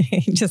you.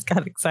 He just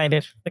got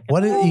excited.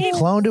 What did he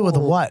cloned it with? A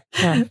what?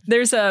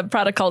 There's a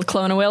product called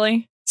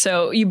Clone-A-Willy.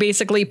 So you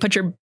basically put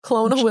your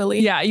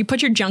Clone-A-Willy. Yeah, you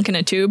put your junk in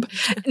a tube.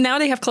 Now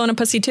they have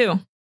Clone-A-Pussy too.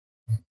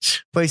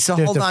 Wait, so You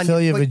have hold to on. fill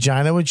your Wait,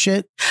 vagina with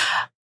shit.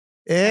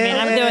 I mean,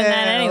 I'm doing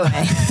that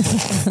anyway.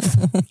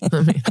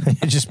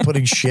 You're just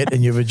putting shit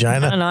in your I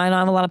vagina. don't know. I don't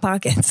have a lot of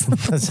pockets.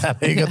 That's how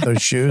you got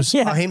those shoes.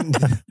 Yeah.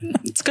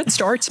 It's good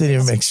storage Didn't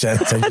even space. make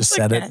sense. I just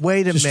said it.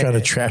 Wait a Just trying to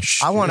minute.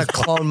 trash. I want to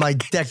clone my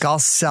dick. I'll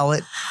sell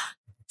it.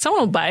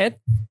 Someone will buy it.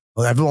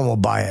 Well, everyone will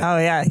buy it. Oh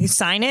yeah, you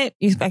sign it.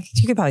 You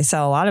could probably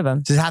sell a lot of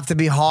them. Does it have to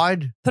be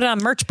hard? Put it on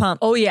merch pump,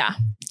 Oh yeah.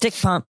 dick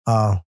pump.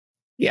 Oh.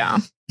 Yeah.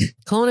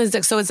 Clone his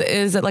dick. So is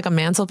it like a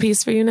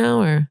mantelpiece for you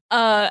now,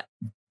 or?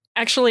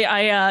 Actually,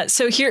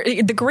 so here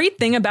the great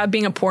thing about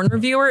being a porn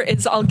reviewer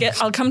is I'll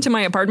come to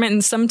my apartment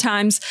and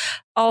sometimes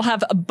I'll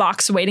have a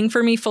box waiting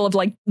for me full of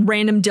like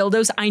random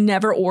dildos I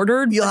never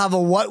ordered. You'll have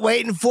a what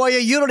waiting for you?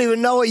 You don't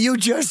even know what you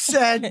just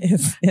said.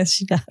 Yes,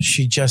 she does.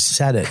 She just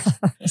said it.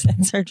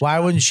 It's her, Why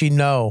wouldn't she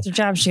know? it's her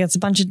job. She gets a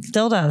bunch of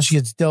dildos. She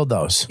gets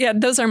dildos. Yeah,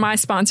 those are my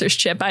sponsors,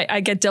 Chip.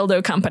 I get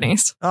dildo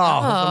companies. Oh,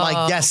 my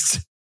Oh.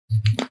 guests.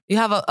 You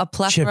have a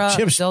plethora of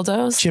Chip's-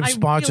 dildos? Chip I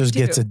sponsors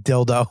really gets do. a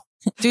dildo.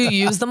 Do you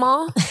use them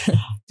all?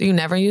 Do you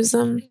never use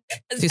them?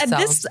 Do you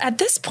sell? At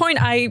this point,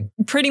 I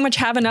pretty much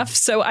have enough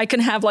so I can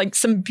have like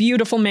some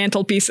beautiful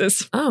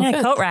mantelpieces. Oh, Yeah,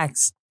 good. coat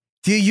racks.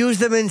 Do you use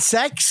them in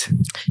sex?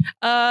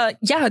 Yeah,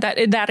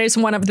 that is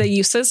one of the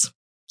uses.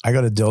 I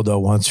got a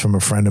dildo once from a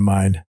friend of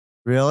mine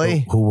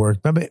Really? who worked.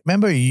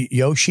 Remember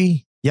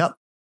Yoshi? Yep.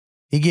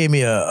 He gave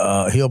me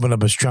he opened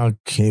up his trunk.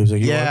 He was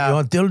like, Yeah. you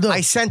want dildo?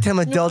 I sent him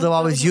a dildo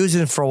I was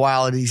using for a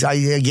while. And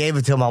I gave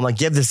it to him. I'm like,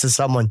 give this to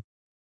someone.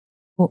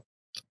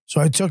 So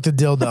I took the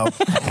dildo.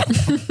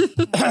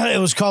 It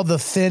was called the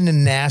Thin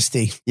and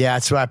Nasty. Yeah,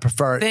 that's what I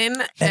prefer. Thin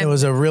And and it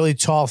was a really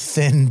tall,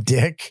 thin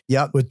dick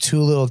Yep. with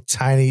two little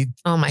tiny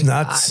oh my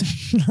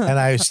nuts. And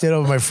I stayed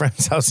over my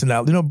friend's house in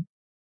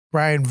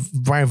Brian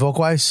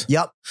Volkweiss?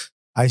 Yep.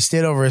 I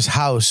stayed over his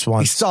house He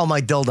once stole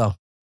my dildo.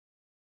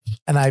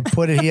 and I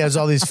put it, he has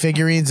all these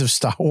figurines of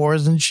Star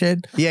Wars and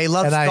shit. Yeah, he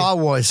loves And Star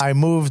Wars. I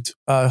moved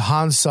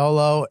Han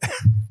Solo.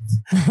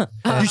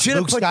 You should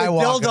have Luke put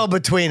Skywalker. the dildo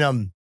between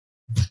them.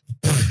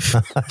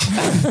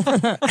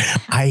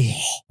 I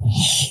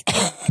hate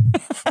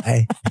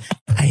it.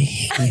 I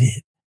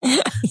hate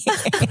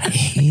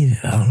it.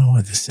 I don't know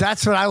what to say.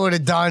 That's what I would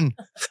have done.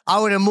 I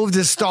would have moved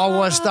the Star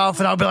Wars stuff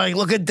and I'd be like,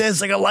 look at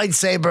this, like a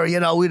lightsaber. You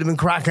know, we'd have been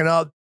cracking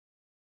up.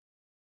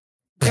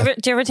 Do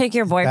you ever take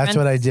your boyfriend? That's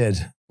what I did.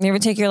 You ever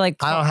take your like?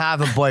 I don't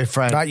have a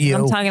boyfriend. Not you.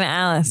 I'm talking to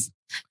Alice.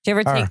 Do you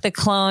ever take Her. the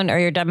clone or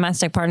your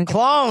domestic partner?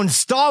 Clone,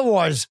 Star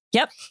Wars.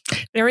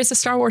 There is a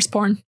Star Wars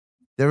porn.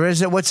 There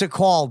is what's it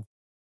called?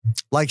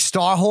 Like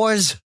Star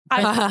Whores?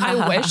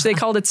 I wish they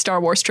called it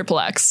Star Wars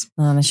XXX.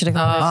 I should have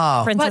called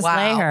Oh. Princess Wow.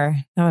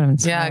 Leia. That would have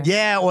been Yeah. smart.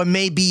 Yeah, or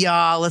maybe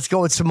let's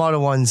go with some other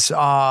ones.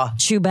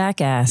 Chew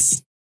back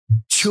ass.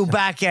 Chew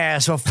back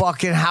ass, or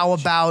fucking how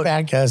about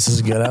Back ass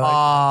is good.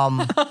 I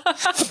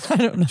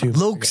like,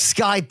 Luke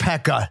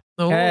Skypecker?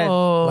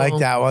 Oh, like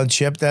that one,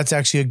 Chip. That's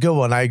actually a good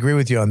one. I agree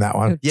with you on that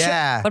one.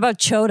 Yeah. What about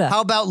Choda? How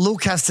about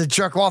Luke has to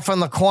jerk off in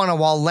the corner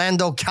while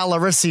Lando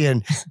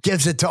Calrissian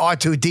gives it to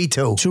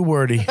R2D2? Too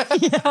wordy.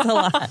 That's a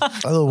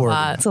lot. A little wordy.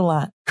 That's a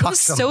lot. It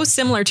was so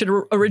similar to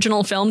the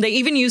original film. They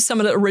even used some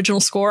of the original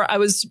score. I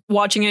was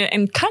watching it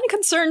and kind of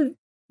concerned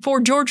for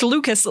George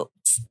Lucas,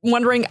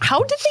 wondering how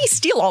did they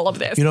steal all of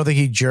this? You don't think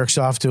he jerks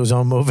off to his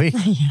own movie?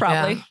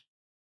 Probably.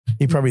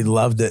 He probably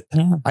loved it.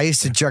 I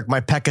used to jerk my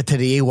pecker to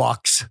the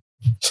Ewoks.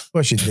 Of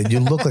course you did. You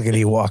look like an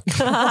Ewok.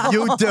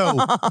 You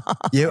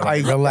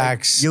do.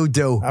 Relax. You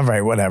do. All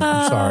right, whatever.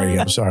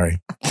 I'm sorry.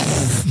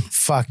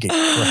 Fucking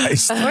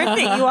Christ. Weren't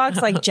the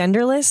Ewoks like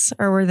genderless,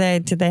 or were they?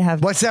 Did they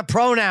have? What's that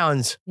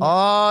pronouns?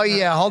 Oh,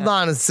 yeah. Hold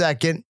on a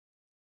second.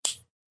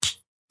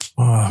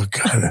 Oh,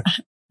 God.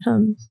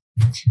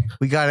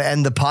 We got to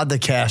end the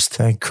podcast.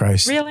 Thank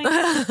Christ. Really?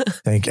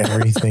 Thank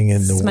everything in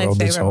This the is my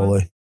world is favorite one.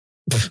 holy.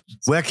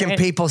 Where can Great.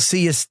 people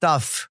see your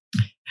stuff?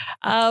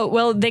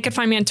 Well, they could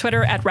find me on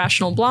Twitter at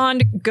Rational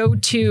Blonde. Go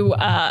to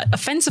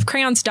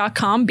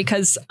offensivecrayons.com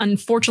because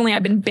unfortunately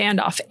I've been banned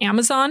off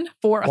Amazon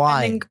for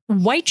Why? offending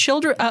white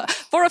children.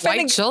 For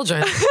offending White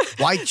children.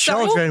 White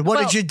children. What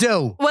did you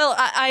do? Well,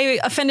 I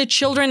offended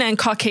children and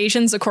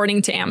Caucasians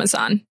according to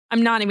Amazon.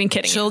 I'm not even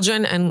kidding.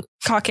 Children and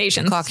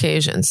Caucasians.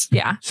 Caucasians.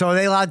 Yeah. So are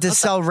they allowed to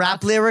sell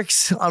rap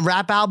lyrics,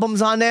 rap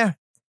albums on there?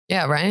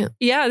 Yeah, right?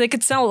 Yeah, they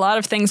could sell a lot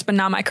of things, but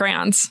not my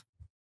crayons.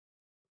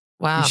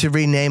 Wow. You should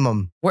rename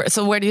them.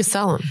 So where do you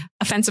sell them?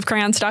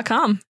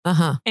 Offensivecrayons.com.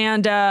 Uh-huh.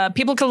 And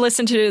people can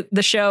listen to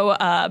the show,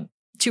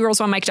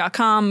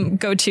 2girls1mic.com.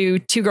 Go to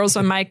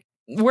 2girls1mic.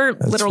 We're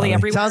That's literally funny.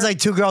 everywhere. Sounds like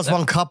 2 girls,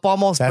 1 cup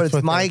almost, but it's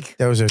what Mike.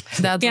 There was a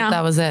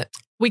That was it.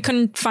 We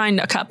couldn't find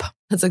a cup.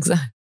 That's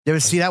exactly. You ever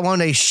see that one?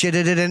 They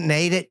shitted it and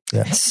ate it.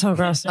 So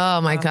gross.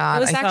 Oh my It God.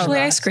 was actually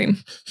ice cream.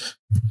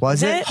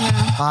 Was it?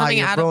 Ah, Coming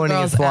you're out of ruining it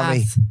girls' for me.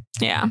 ass.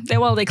 Yeah.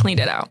 They cleaned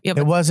it out. Yeah,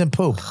 it wasn't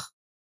poop.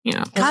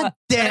 Yeah. God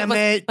damn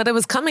it. But it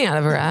was coming out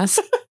of her ass.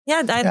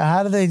 Yeah, Yeah,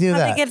 how do they do how'd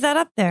that? they get that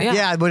up there? Yeah.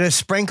 Yeah, with the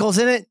sprinkles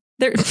in it.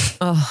 There,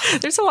 Oh.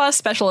 there's a lot of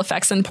special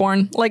effects in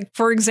porn. Like,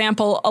 for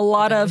example, a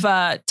lot of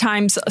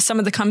times some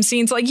of the cum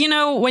scenes, like,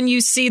 when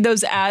you see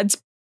those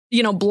ads,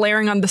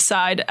 blaring on the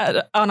side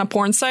on a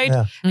porn site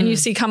Yeah. and you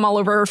see cum all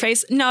over her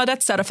face. No,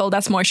 that's Cetaphil.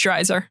 That's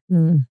moisturizer.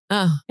 Mm.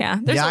 Oh, Yeah.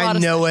 There's Yeah, a lot I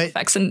of know special it.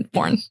 effects in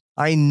porn.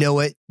 I knew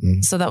it.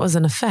 so that was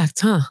an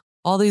effect, huh?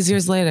 All these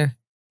years later.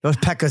 Those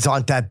peckers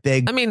aren't that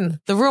big. I mean,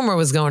 the rumor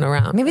was going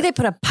around. Maybe they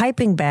put a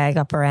piping bag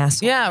up her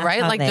ass. Yeah, That's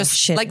right? how Like they just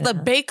shit like the in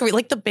her. bakery,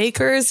 like the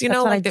bakers, That's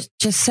what like I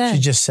just said.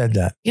 She just said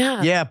that.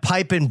 yeah. Yeah,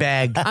 piping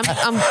bag. I'm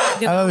I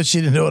know that she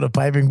didn't know what a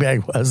piping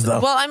bag was, though.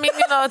 well, I mean,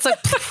 it's like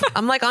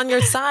I'm like on your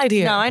side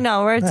here. No, I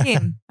know. We're a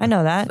team. I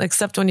know that.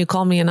 Except when you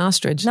call me an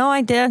ostrich. No,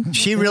 I did.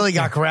 She really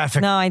got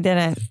graphic. No, I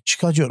didn't. She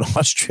called you an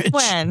ostrich.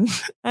 When?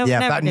 I Yeah,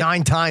 never about did.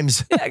 9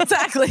 times. Yeah,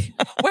 exactly.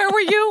 Where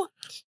were you?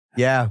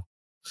 Yeah.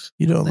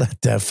 You don't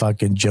let that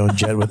fucking Joan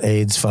Jett with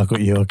AIDS fuck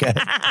with you, okay?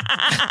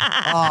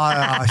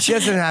 Oh, she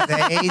doesn't have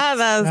AIDS.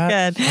 that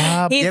was good.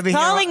 up. He's You ever hear-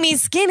 calling me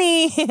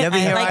skinny. You ever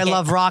hear like I it.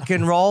 love rock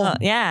and roll? Oh,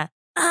 yeah.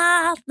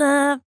 I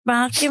love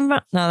rock and roll.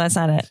 No, that's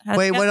not it. How's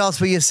Wait, it go? what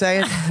else were you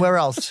saying? Where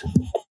else?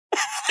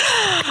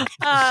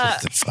 Uh,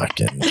 The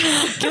fucking.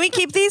 can we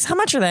keep these? How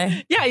much are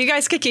they? Yeah, you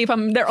guys could keep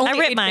them. They're only I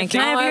ripped mine. $8.50.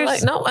 Can I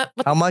have No, yours?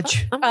 what How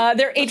much?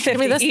 They're Give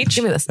me $8.50 this. each.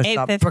 Give me this. That's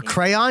not- $8.50. for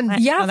crayon?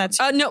 Yeah. Oh, that's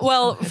no,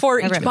 well,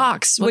 for I each ripped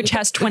box, which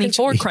has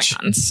 24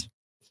 crayons.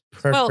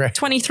 Well,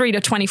 23 to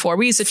 24.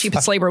 We use the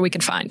cheapest labor we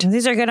could find.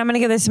 these are good. I'm going to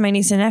give this to my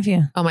niece and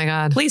nephew. Oh my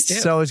God. Please do.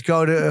 So it's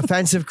go to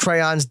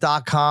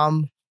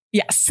offensivecrayons.com.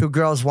 Yes. 2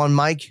 girls, 1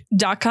 mic.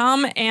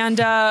 .com. And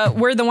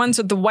we're the ones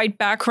with the white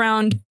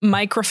background,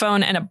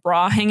 microphone, and a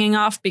bra hanging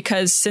off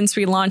because since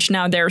we launched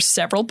now, there are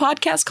several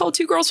podcasts called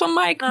 2 Girls, 1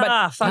 Mic.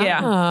 But fuck.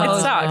 yeah, Oh.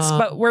 it sucks.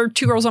 But we're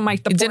 2 Girls, 1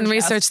 Mic. The You didn't podcast.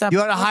 research that? You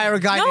ought to hire a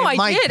guy No, named I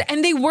Mike. did.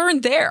 And they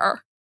weren't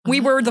there.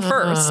 We were the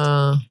first.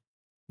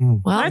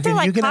 Well, Aren't there can-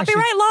 like you can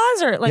copyright actually-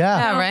 laws or like?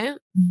 Yeah. yeah, right?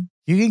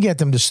 You can get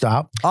them to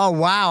stop. Oh,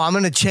 wow. I'm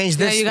going to change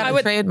Yeah, this. you got I a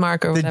would-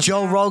 trademark or the whatever.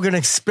 Joe Rogan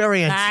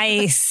experience.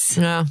 Nice.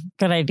 Yeah.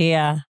 Good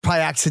idea.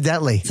 Probably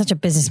accidentally. Such a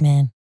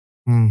businessman.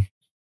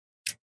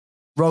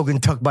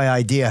 Rogan took my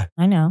idea.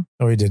 I know.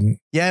 No, he didn't.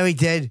 Yeah, he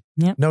did.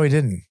 No, he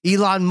didn't.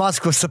 Elon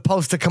Musk was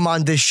supposed to come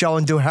on this show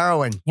and do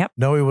heroin.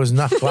 No, he was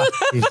not. Wow,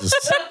 Jesus.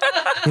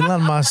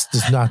 Elon Musk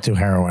does not do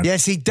heroin.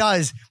 Yes, he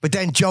does. But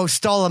then Joe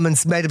stole him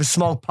and made him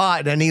smoke pot,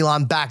 and then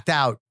Elon backed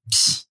out.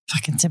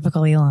 Fucking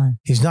typical Elon.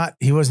 He's not.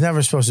 He was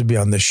never supposed to be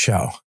on this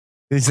show.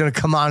 He's going to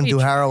come on and do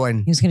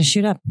heroin. He was going to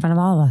shoot up in front of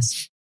all of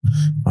us.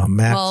 Oh,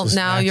 Max Well, is-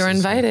 now Max you're is-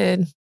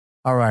 invited.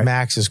 All right.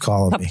 Max is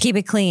calling me. Keep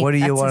it clean. What do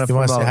you That's want his- to You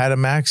want to say promote? hi to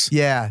Max?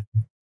 Yeah.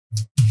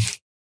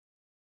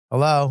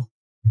 Hello,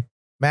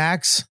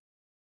 Max.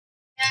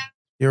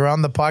 You're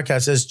on the podcast.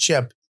 It says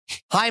Chip.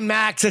 Hi,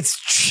 Max. It's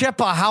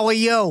Chipper. How are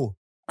you?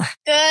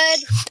 Good.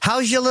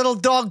 How's your little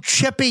dog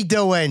Chippy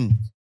doing?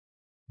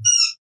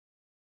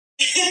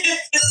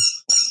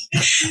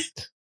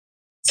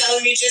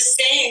 Telling me just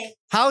saying.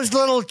 How's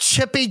little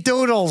Chippy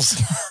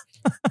Doodles?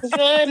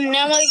 Good.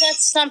 Now I got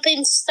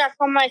something stuck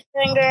on my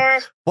finger.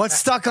 What's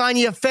stuck on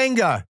your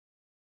finger?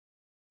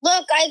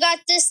 Look, I got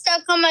this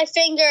stuck on my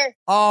finger.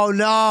 Oh,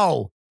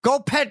 no. Go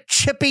pet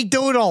Chippy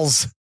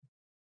Doodles.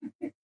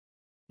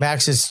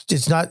 Max,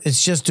 it's not.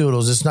 It's just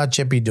Doodles. It's not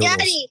Chippy Doodles.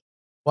 Daddy,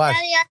 What?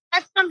 Daddy, I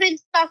got something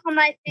stuck on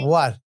my finger.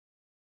 What?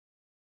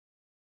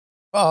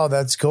 Oh,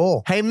 that's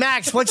cool. Hey,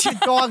 Max, what's your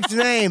dog's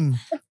name?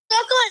 Stuck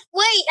on.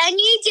 Wait, I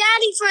need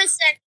Daddy for a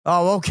sec.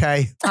 Oh,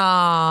 okay. All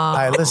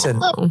right,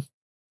 listen.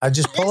 I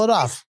just pull it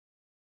off.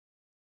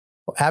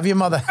 Have your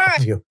mother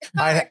help you.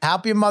 All right,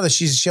 help your mother.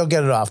 She'll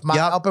get it off. Mom,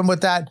 help him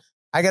with that.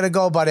 I gotta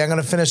go, buddy. I'm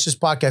gonna finish this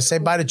podcast. Say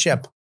bye to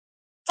Chip.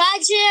 Bye,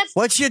 Chip.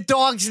 What's your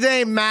dog's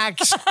name,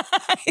 Max?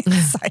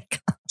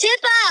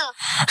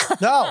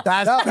 Chippa. No,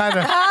 That's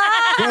better.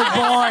 Good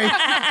boy.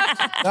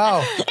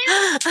 no,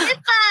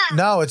 Chippa.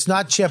 no. It's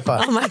not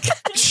Chippa. Oh my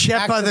God.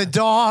 Chipper the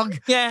dog.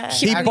 Yeah.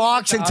 He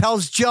barks and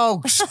tells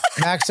jokes.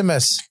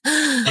 Maximus.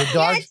 Your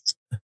dog.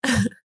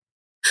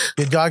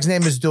 Your dog's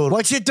name is Doodle.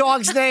 What's your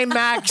dog's name,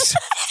 Max?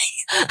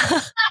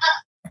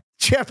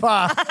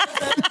 Chipper.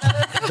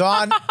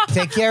 Dawn,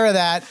 take care of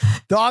that.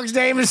 Dog's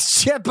name is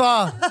Chipper.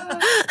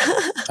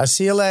 I'll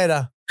see you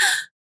later.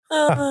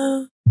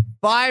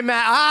 Bye,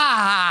 Matt.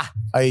 Ah!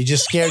 Are you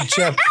just scared,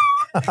 Chip?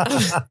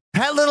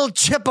 Pet little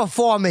Chipper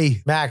for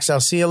me. Max, I'll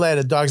see you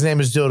later. Dog's name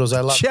is Doodles.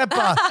 I love Chipper.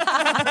 Her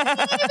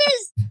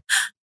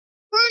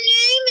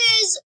name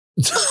is.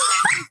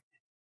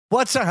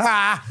 What's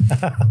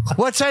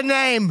her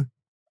name?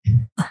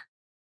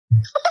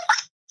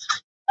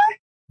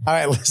 All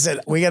right,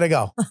 listen, we gotta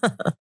go.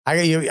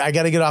 I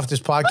gotta get off this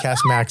podcast,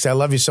 Max. I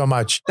love you so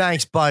much.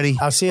 Thanks, buddy.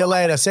 I'll see you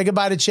later. Say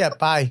goodbye to Chip.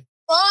 Bye.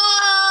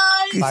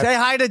 Bye. Bye. Say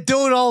hi to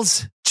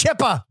Doodles.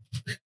 Chipper.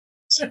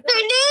 Her name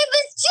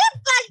is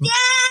Chipper,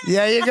 Dad.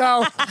 There you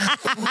go.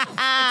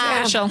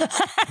 Special.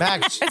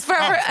 Max, It's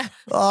forever.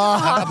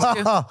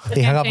 Oh,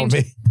 he hung up on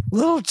me.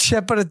 little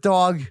Chipper the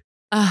dog.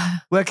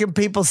 Where can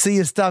people see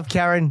your stuff,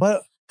 Karen?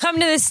 What? Come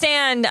to the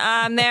stand.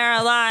 I'm there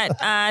a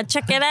lot.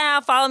 Check it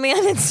out. Follow me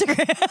on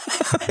Instagram.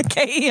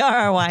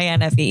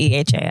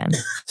 KERYNFEEHAN.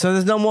 So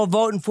there's no more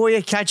voting for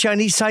you. Catch you on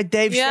Eastside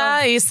Dave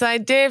Yeah, show.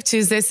 Eastside Dave,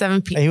 Tuesday,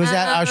 7 p.m. He was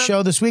at our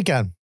show this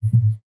weekend.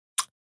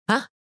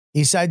 Huh?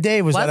 Eastside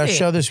Dave was Was at our he?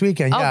 show this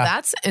weekend. Oh, Yeah.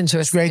 that's It's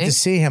interesting. great to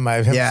see him. I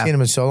haven't Yeah. seen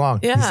him in so long.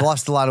 Yeah. He's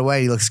lost a lot of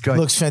weight. He looks good.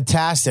 Looks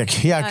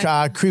fantastic.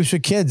 Yeah, Creeps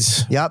with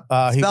Kids. Yep.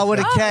 He Spell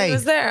with a Oh, K. he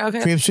was there.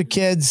 Okay. Creeps with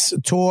Kids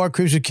tour,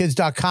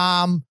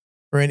 creepswithkids.com.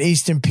 We're in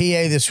Easton,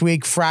 PA this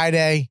week,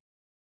 Friday.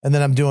 And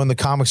then I'm doing the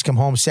Comics Come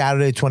Home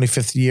Saturday,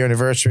 25th year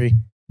anniversary,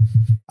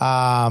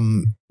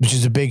 which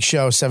is a big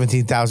show,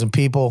 17,000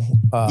 people.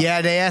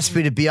 Yeah, they asked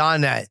me to be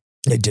on that.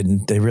 They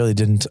didn't. They really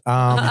didn't.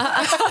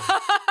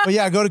 But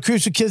yeah, go to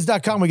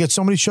creepswithkids.com. We get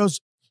so many shows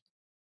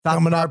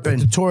coming up.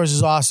 The tours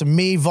is awesome.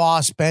 Me,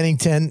 Voss,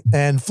 Bennington,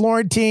 and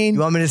Florentine.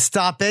 You want me to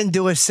stop in,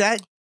 do a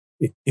set?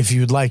 If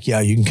you'd like, yeah,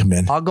 you can come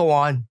in. I'll go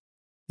on.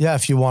 Yeah,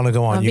 if you want to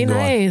go on, That'd you be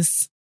can go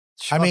nice.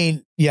 on. I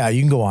mean, yeah,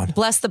 you can go on.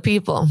 Bless the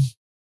people.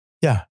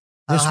 Yeah.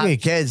 I This don't have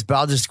week. kids, but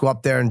I'll just go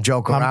up there and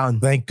joke around.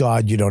 Thank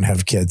God you don't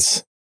have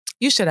kids.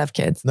 You should have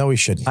kids. No, we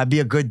shouldn't. I'd be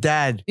a good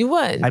dad. You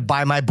would. I'd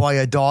buy my boy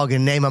a dog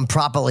and name him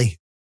properly.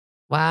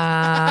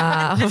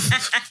 Wow.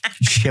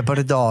 Chipper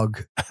the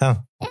dog. God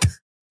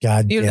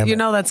damn you it.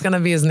 know that's going to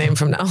be his name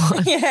from now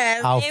on.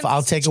 Yeah.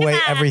 I'll take away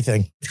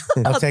everything.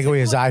 I'll take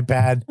away his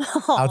iPad.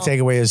 I'll take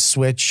away his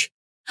Switch.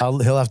 He'll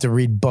have to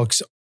read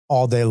books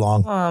all day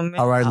long. Oh, man.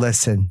 All right,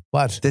 listen.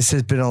 What? This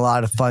has been a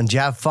lot of fun. Did you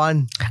have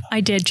fun?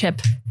 I did,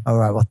 Chip. All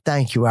right. Well,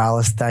 thank you,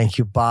 Alice. Thank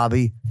you,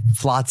 Bobby.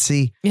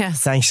 Flotsy.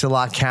 Yes. Thanks a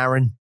lot,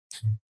 Karen.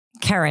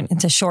 Karen,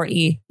 it's a short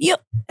E.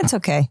 Yep. It's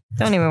okay.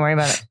 Don't even worry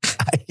about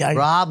it.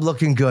 Rob,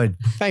 looking good.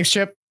 Thanks,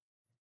 Chip.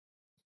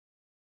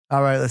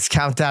 All right, let's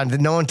count down.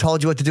 Did no one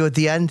told you what to do at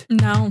the end?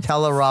 No.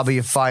 Tell her, Robbie,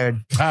 you're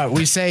fired.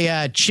 We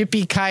say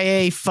Chippy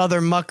Kaye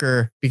Father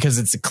Mucker because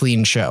it's a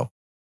clean show.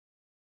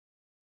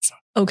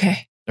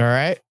 Okay. All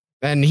right.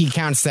 And he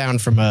counts down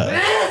from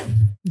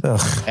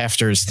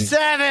after his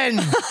 7,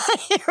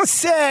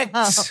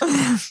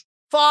 6,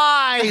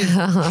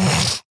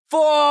 5,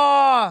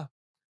 4,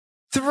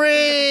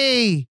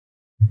 3,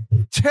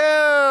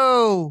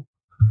 2,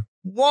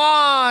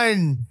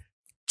 1.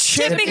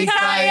 Chippy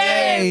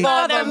Kaye,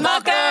 Father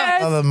Mucker.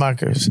 Other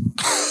muckers.